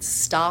department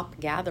stop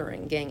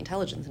gathering gang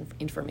intelligence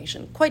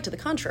information. Quite to the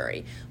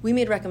contrary, we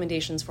made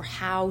recommendations for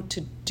how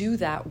to do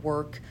that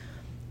work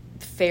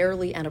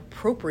fairly and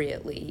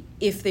appropriately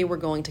if they were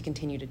going to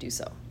continue to do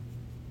so.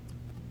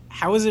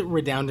 How is it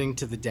redounding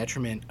to the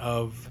detriment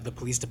of the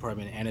police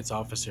department and its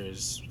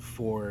officers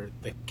for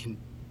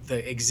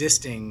the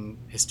existing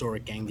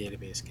historic gang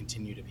database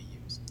continue to be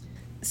used?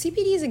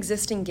 CPD's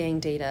existing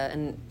gang data,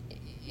 and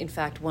in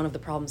fact, one of the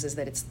problems is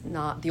that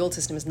the old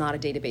system is not a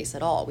database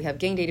at all. We have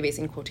gang database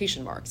in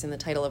quotation marks in the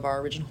title of our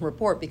original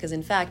report because,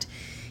 in fact,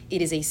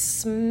 it is a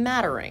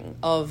smattering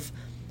of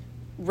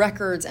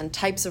records and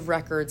types of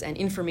records and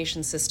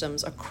information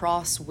systems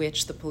across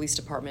which the police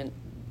department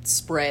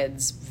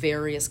spreads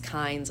various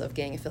kinds of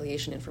gang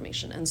affiliation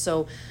information. And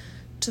so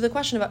to the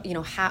question about,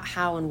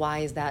 how and why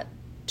is that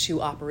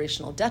to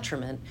operational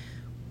detriment,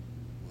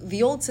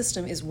 the old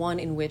system is one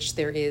in which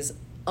there is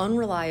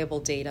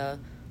unreliable data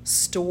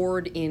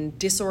stored in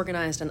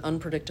disorganized and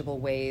unpredictable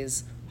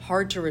ways,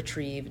 hard to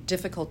retrieve,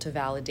 difficult to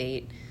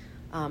validate.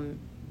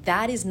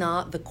 That is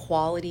not the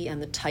quality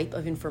and the type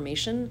of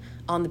information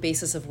on the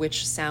basis of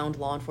which sound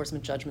law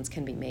enforcement judgments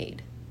can be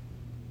made.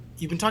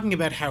 You've been talking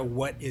about how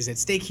what is at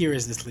stake here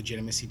is this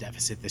legitimacy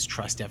deficit, this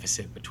trust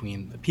deficit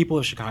between the people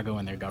of Chicago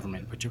and their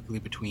government, particularly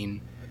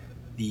between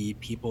the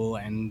people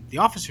and the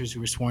officers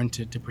who were sworn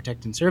to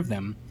protect and serve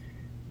them.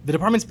 The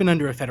department's been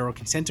under a federal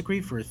consent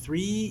decree for 3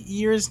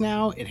 years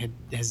now. It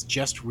has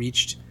just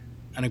reached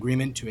an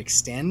agreement to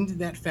extend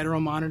that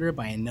federal monitor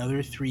by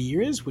another 3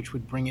 years, which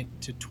would bring it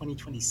to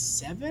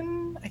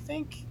 2027, I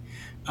think.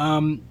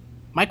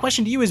 My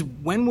question to you is,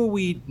 when will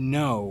we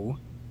know,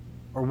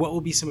 or what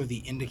will be some of the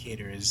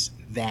indicators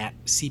that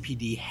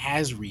CPD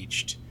has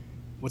reached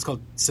what's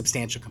called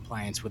substantial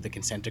compliance with the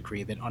consent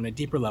decree, that on a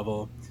deeper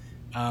level,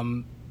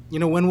 when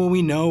will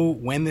we know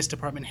when this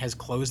department has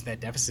closed that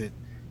deficit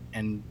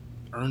and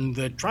earned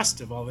the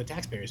trust of all the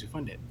taxpayers who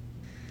fund it?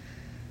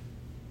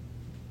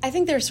 I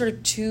think there's sort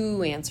of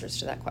two answers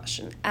to that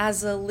question.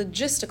 As a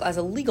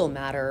legal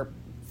matter,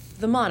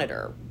 the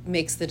monitor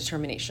makes the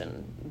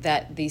determination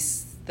that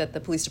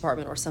the police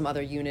department or some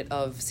other unit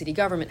of city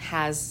government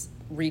has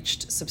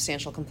reached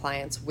substantial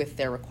compliance with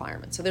their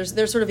requirements. So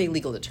there's sort of a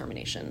legal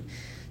determination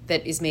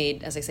that is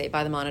made, as I say,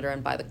 by the monitor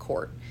and by the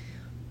court.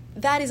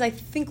 That is, I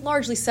think,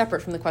 largely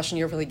separate from the question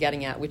you're really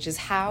getting at, which is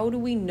how do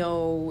we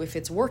know if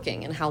it's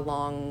working and how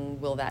long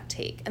will that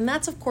take? And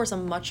that's, of course, a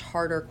much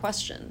harder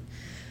question.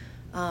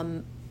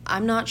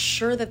 I'm not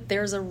sure that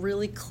there's a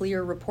really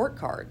clear report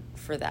card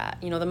for that.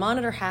 The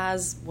monitor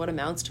has what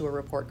amounts to a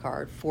report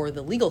card for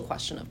the legal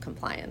question of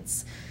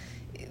compliance.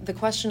 The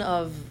question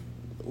of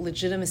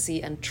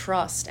legitimacy and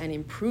trust and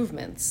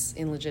improvements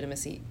in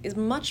legitimacy is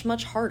much,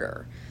 much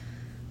harder.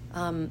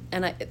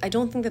 And I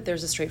don't think that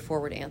there's a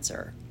straightforward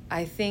answer.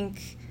 I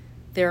think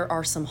there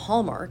are some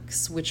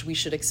hallmarks which we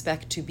should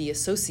expect to be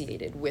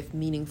associated with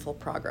meaningful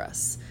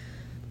progress.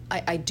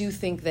 I do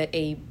think that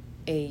a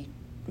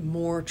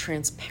more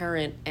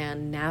transparent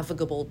and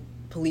navigable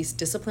police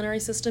disciplinary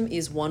system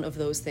is one of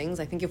those things.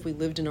 I think if we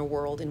lived in a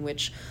world in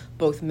which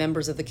both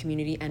members of the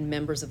community and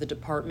members of the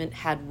department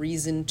had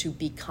reason to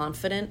be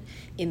confident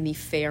in the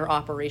fair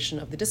operation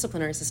of the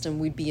disciplinary system,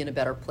 we'd be in a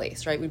better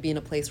place, right? We'd be in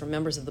a place where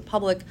members of the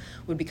public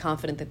would be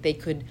confident that they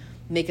could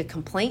make a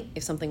complaint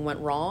if something went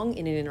wrong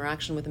in an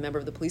interaction with a member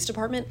of the police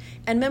department,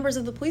 and members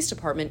of the police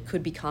department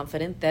could be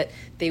confident that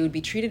they would be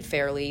treated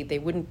fairly, they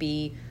wouldn't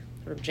be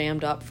sort of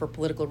jammed up for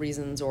political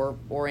reasons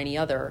or any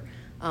other.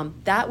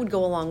 That would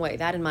go a long way.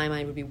 That, in my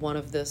mind, would be one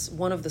of the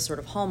sort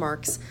of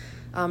hallmarks.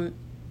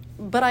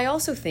 But I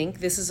also think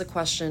this is a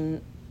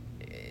question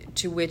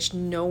to which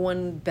no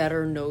one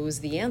better knows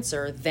the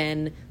answer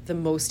than the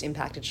most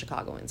impacted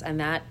Chicagoans, and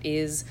that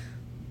is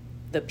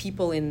the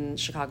people in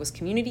Chicago's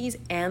communities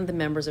and the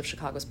members of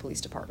Chicago's police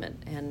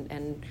department.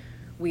 And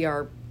we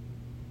are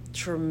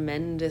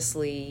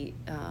tremendously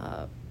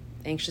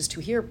anxious to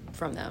hear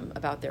from them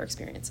about their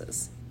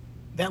experiences.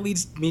 That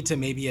leads me to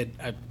maybe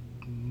a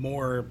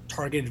more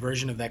targeted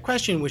version of that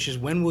question, which is,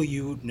 when will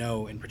you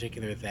know in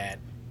particular that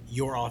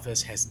your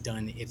office has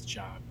done its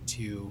job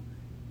to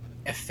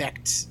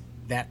affect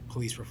that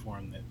police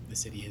reform that the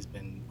city has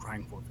been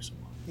crying for so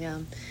long? Yeah,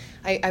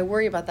 I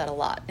worry about that a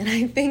lot. And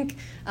I think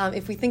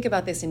if we think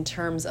about this in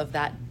terms of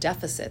that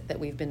deficit that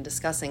we've been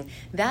discussing,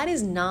 that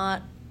is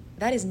not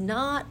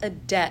a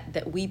debt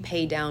that we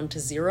pay down to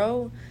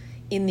zero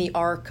in the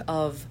arc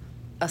of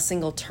a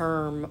single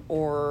term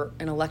or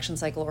an election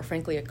cycle or,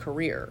 frankly, a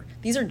career.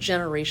 These are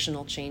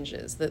generational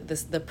changes.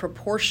 The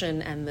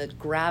proportion and the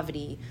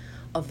gravity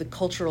of the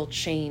cultural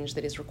change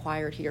that is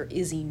required here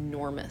is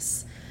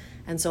enormous.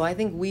 And so I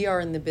think we are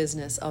in the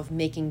business of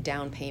making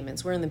down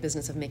payments. We're in the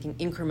business of making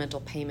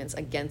incremental payments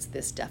against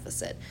this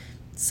deficit.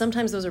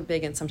 Sometimes those are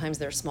big and sometimes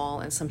they're small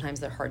and sometimes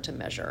they're hard to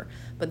measure.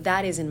 But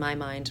that is, in my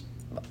mind,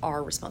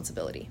 our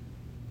responsibility.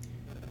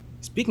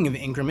 Speaking of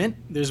increment,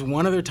 there's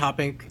one other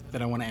topic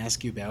that I want to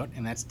ask you about,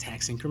 and that's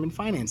tax increment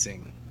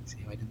financing. See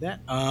how I did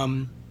that?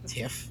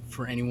 TIF,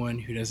 for anyone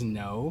who doesn't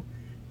know.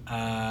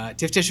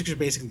 TIF districts are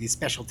basically these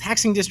special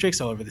taxing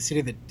districts all over the city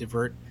that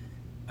divert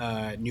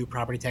new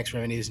property tax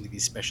revenues into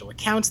these special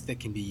accounts that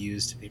can be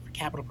used to pay for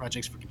capital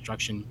projects, for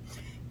construction.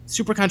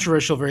 Super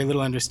controversial, very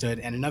little understood.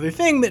 And another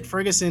thing that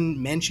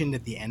Ferguson mentioned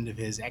at the end of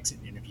his exit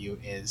interview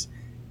is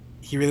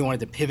he really wanted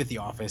to pivot the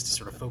office to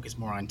sort of focus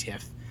more on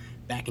TIF.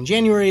 Back in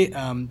January,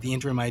 the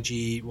interim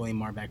IG, William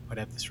Marbach, put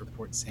out this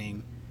report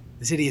saying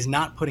the city is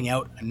not putting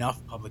out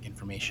enough public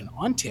information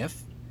on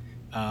TIF,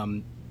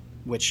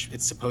 which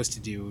it's supposed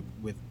to do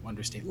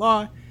under state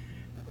law.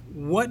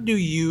 What do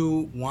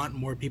you want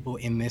more people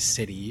in this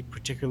city,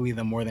 particularly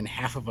the more than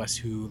half of us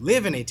who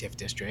live in a TIF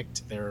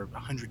district, there are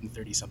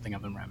 130-something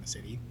of them around the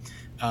city,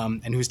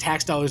 and whose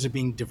tax dollars are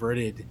being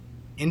diverted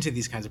into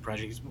these kinds of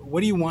projects,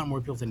 what do you want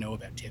more people to know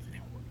about TIF and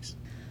how it works?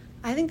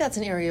 I think that's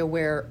an area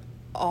where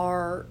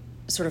our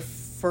sort of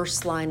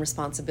first line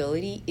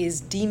responsibility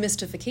is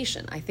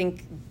demystification. I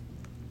think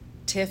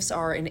TIFs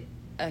are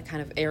a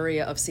kind of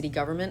area of city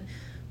government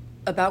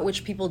about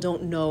which people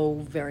don't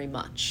know very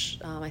much.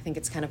 I think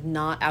it's kind of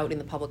not out in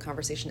the public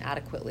conversation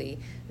adequately.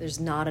 There's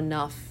not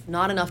enough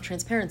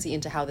transparency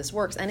into how this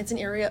works, and it's an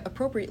area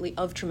appropriately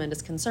of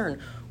tremendous concern.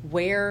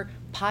 Where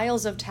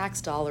piles of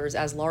tax dollars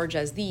as large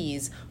as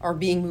these are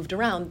being moved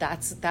around,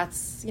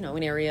 that's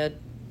an area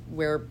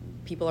where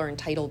people are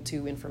entitled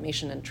to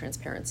information and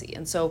transparency.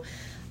 And so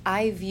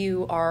I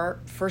view our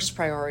first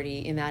priority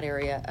in that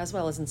area, as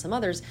well as in some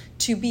others,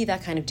 to be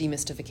that kind of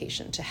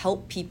demystification, to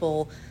help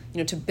people,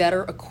 to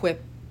better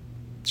equip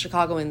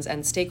Chicagoans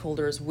and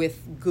stakeholders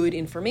with good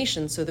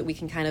information so that we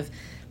can kind of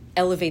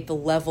elevate the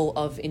level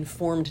of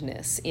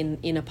informedness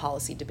in a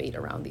policy debate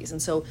around these.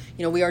 And so,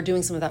 we are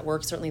doing some of that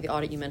work. Certainly the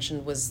audit you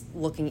mentioned was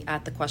looking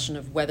at the question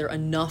of whether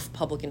enough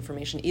public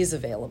information is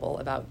available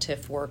about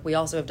TIF work. We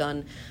also have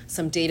done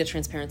some data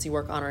transparency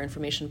work on our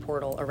information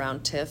portal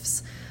around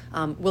TIFs.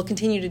 We'll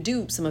continue to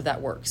do some of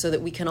that work so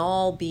that we can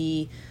all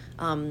be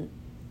kind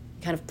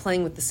of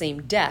playing with the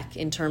same deck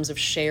in terms of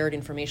shared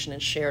information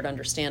and shared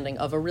understanding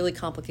of a really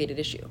complicated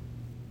issue.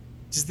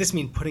 Does this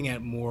mean putting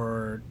out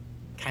more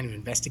kind of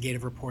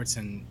investigative reports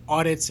and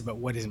audits about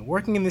what isn't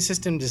working in the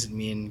system? Does it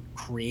mean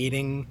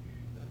creating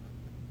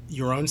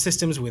your own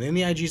systems within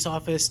the IG's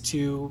office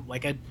to,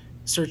 like, a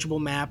searchable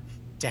map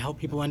to help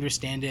people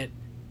understand it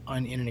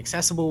in an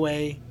accessible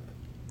way?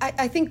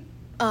 I think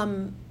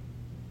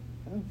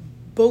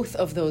both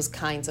of those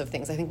kinds of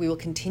things. I think we will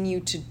continue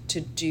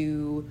to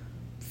do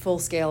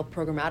full-scale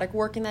programmatic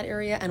work in that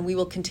area, and we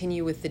will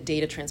continue with the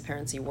data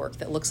transparency work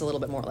that looks a little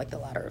bit more like the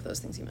latter of those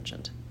things you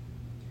mentioned.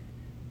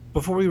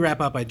 Before we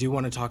wrap up, I do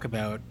want to talk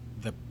about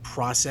the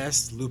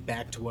process, loop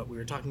back to what we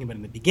were talking about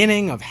in the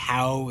beginning of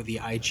how the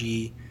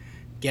IG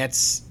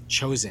gets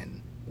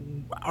chosen.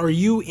 Are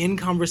you in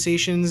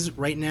conversations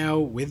right now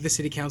with the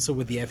City Council,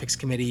 with the Ethics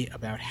Committee,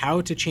 about how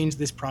to change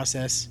this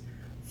process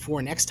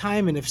for next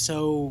time? And if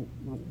so,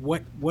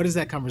 what does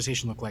that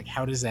conversation look like?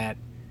 How does that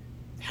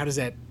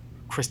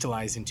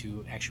crystallize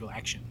into actual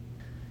action?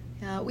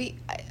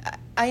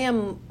 I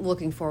am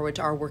looking forward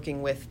to our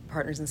working with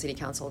partners in City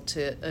Council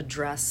to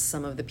address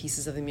some of the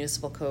pieces of the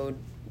municipal code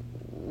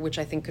which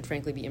I think could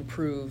frankly be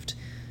improved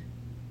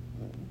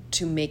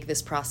to make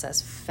this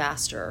process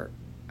faster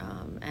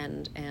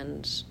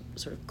and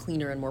sort of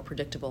cleaner and more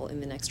predictable in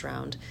the next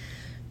round.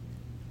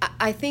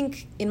 I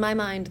think, in my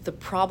mind, the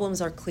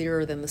problems are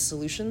clearer than the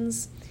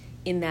solutions,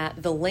 in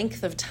that the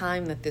length of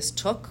time that this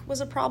took was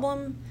a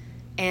problem,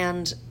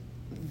 and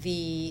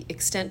the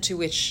extent to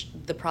which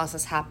the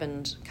process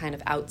happened kind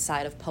of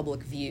outside of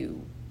public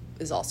view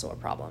is also a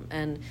problem.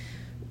 And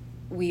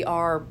we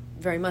are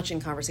very much in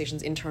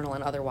conversations, internal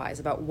and otherwise,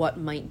 about what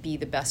might be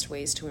the best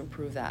ways to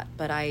improve that.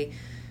 But I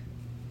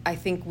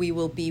think we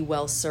will be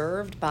well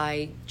served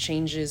by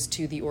changes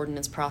to the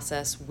ordinance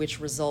process which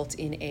result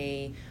in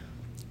a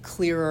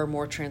clearer,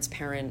 more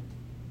transparent,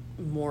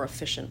 more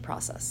efficient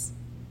process.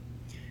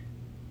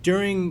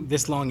 During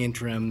this long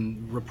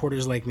interim,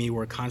 reporters like me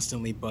were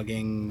constantly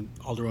bugging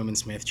Alderwoman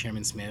Smith,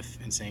 Chairman Smith,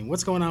 and saying,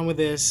 what's going on with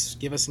this?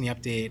 Give us any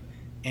update.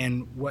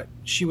 And what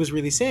she was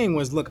really saying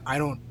was, look, I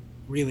don't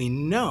really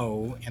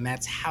know, and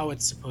that's how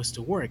it's supposed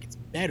to work. It's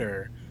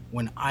better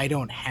when I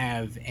don't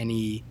have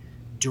any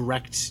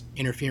direct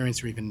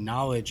interference or even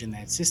knowledge in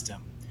that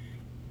system.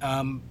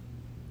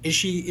 Is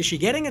she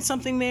getting at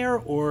something there,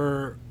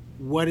 or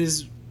what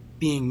is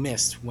being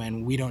missed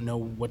when we don't know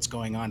what's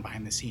going on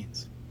behind the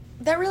scenes?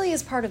 That really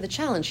is part of the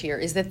challenge here,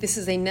 is that this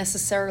is a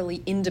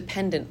necessarily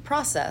independent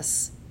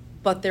process,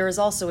 but there is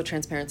also a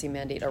transparency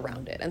mandate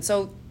around it. And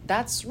so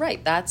that's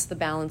right, that's the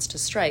balance to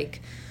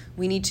strike.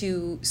 We need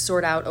to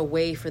sort out a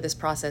way for this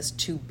process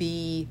to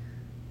be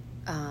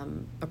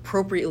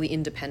appropriately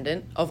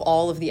independent of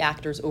all of the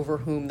actors over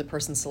whom the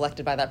person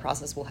selected by that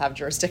process will have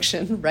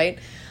jurisdiction, right?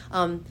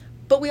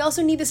 But we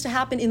also need this to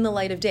happen in the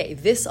light of day.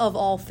 This, of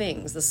all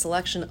things, the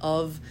selection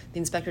of the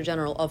Inspector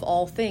General, of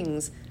all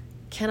things,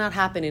 cannot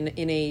happen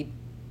in a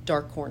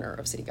dark corner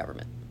of city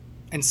government.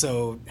 And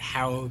so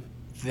how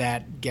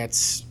that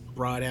gets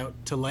brought out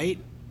to light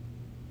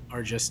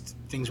are just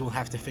things we'll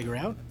have to figure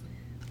out?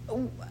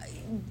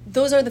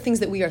 Those are the things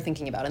that we are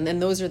thinking about, and then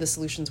those are the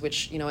solutions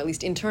which, at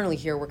least internally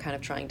here, we're kind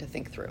of trying to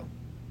think through.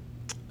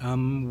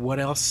 What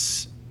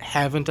else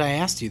haven't I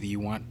asked you that you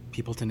want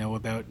people to know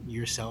about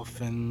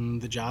yourself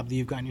and the job that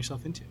you've gotten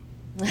yourself into?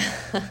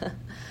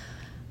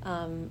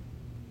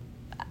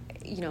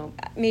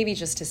 Maybe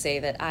just to say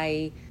that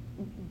I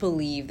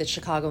believe that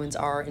Chicagoans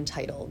are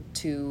entitled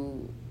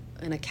to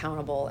an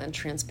accountable and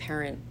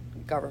transparent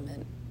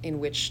government in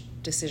which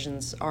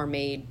decisions are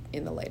made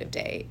in the light of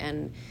day.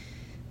 And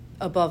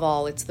above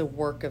all, it's the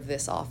work of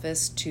this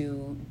office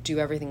to do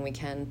everything we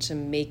can to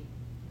make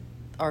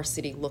our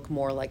city look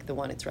more like the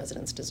one its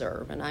residents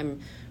deserve. And I'm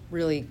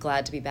really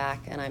glad to be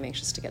back, and I'm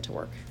anxious to get to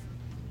work.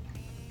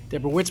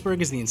 Deborah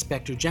Witzburg is the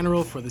Inspector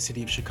General for the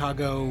City of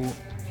Chicago,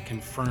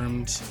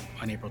 confirmed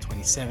on April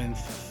 27th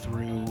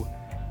through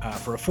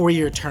for a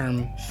 4-year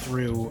term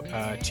through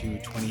to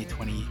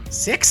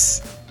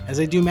 2026. As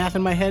I do math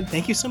in my head,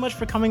 thank you so much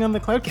for coming on the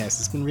Cloudcast.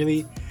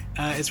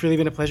 It's really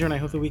been a pleasure, and I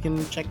hope that we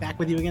can check back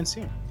with you again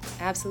soon.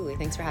 Absolutely.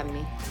 Thanks for having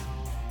me.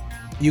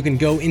 You can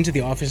go into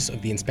the Office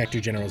of the Inspector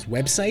General's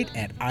website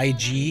at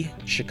igchicago.org,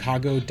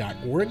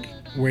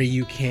 where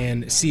you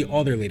can see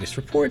all their latest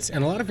reports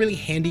and a lot of really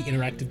handy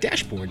interactive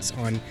dashboards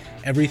on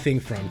everything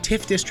from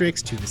TIF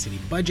districts to the city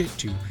budget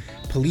to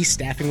police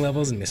staffing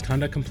levels and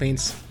misconduct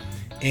complaints.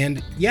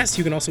 And yes,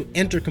 you can also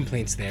enter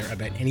complaints there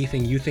about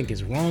anything you think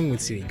is wrong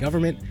with city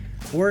government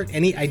or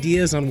any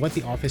ideas on what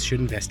the office should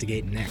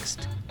investigate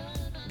next.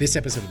 This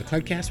episode of the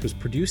Cloudcast was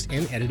produced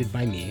and edited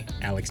by me,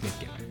 Alex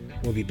Nitkin.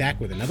 We'll be back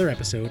with another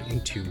episode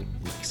in 2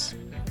 weeks.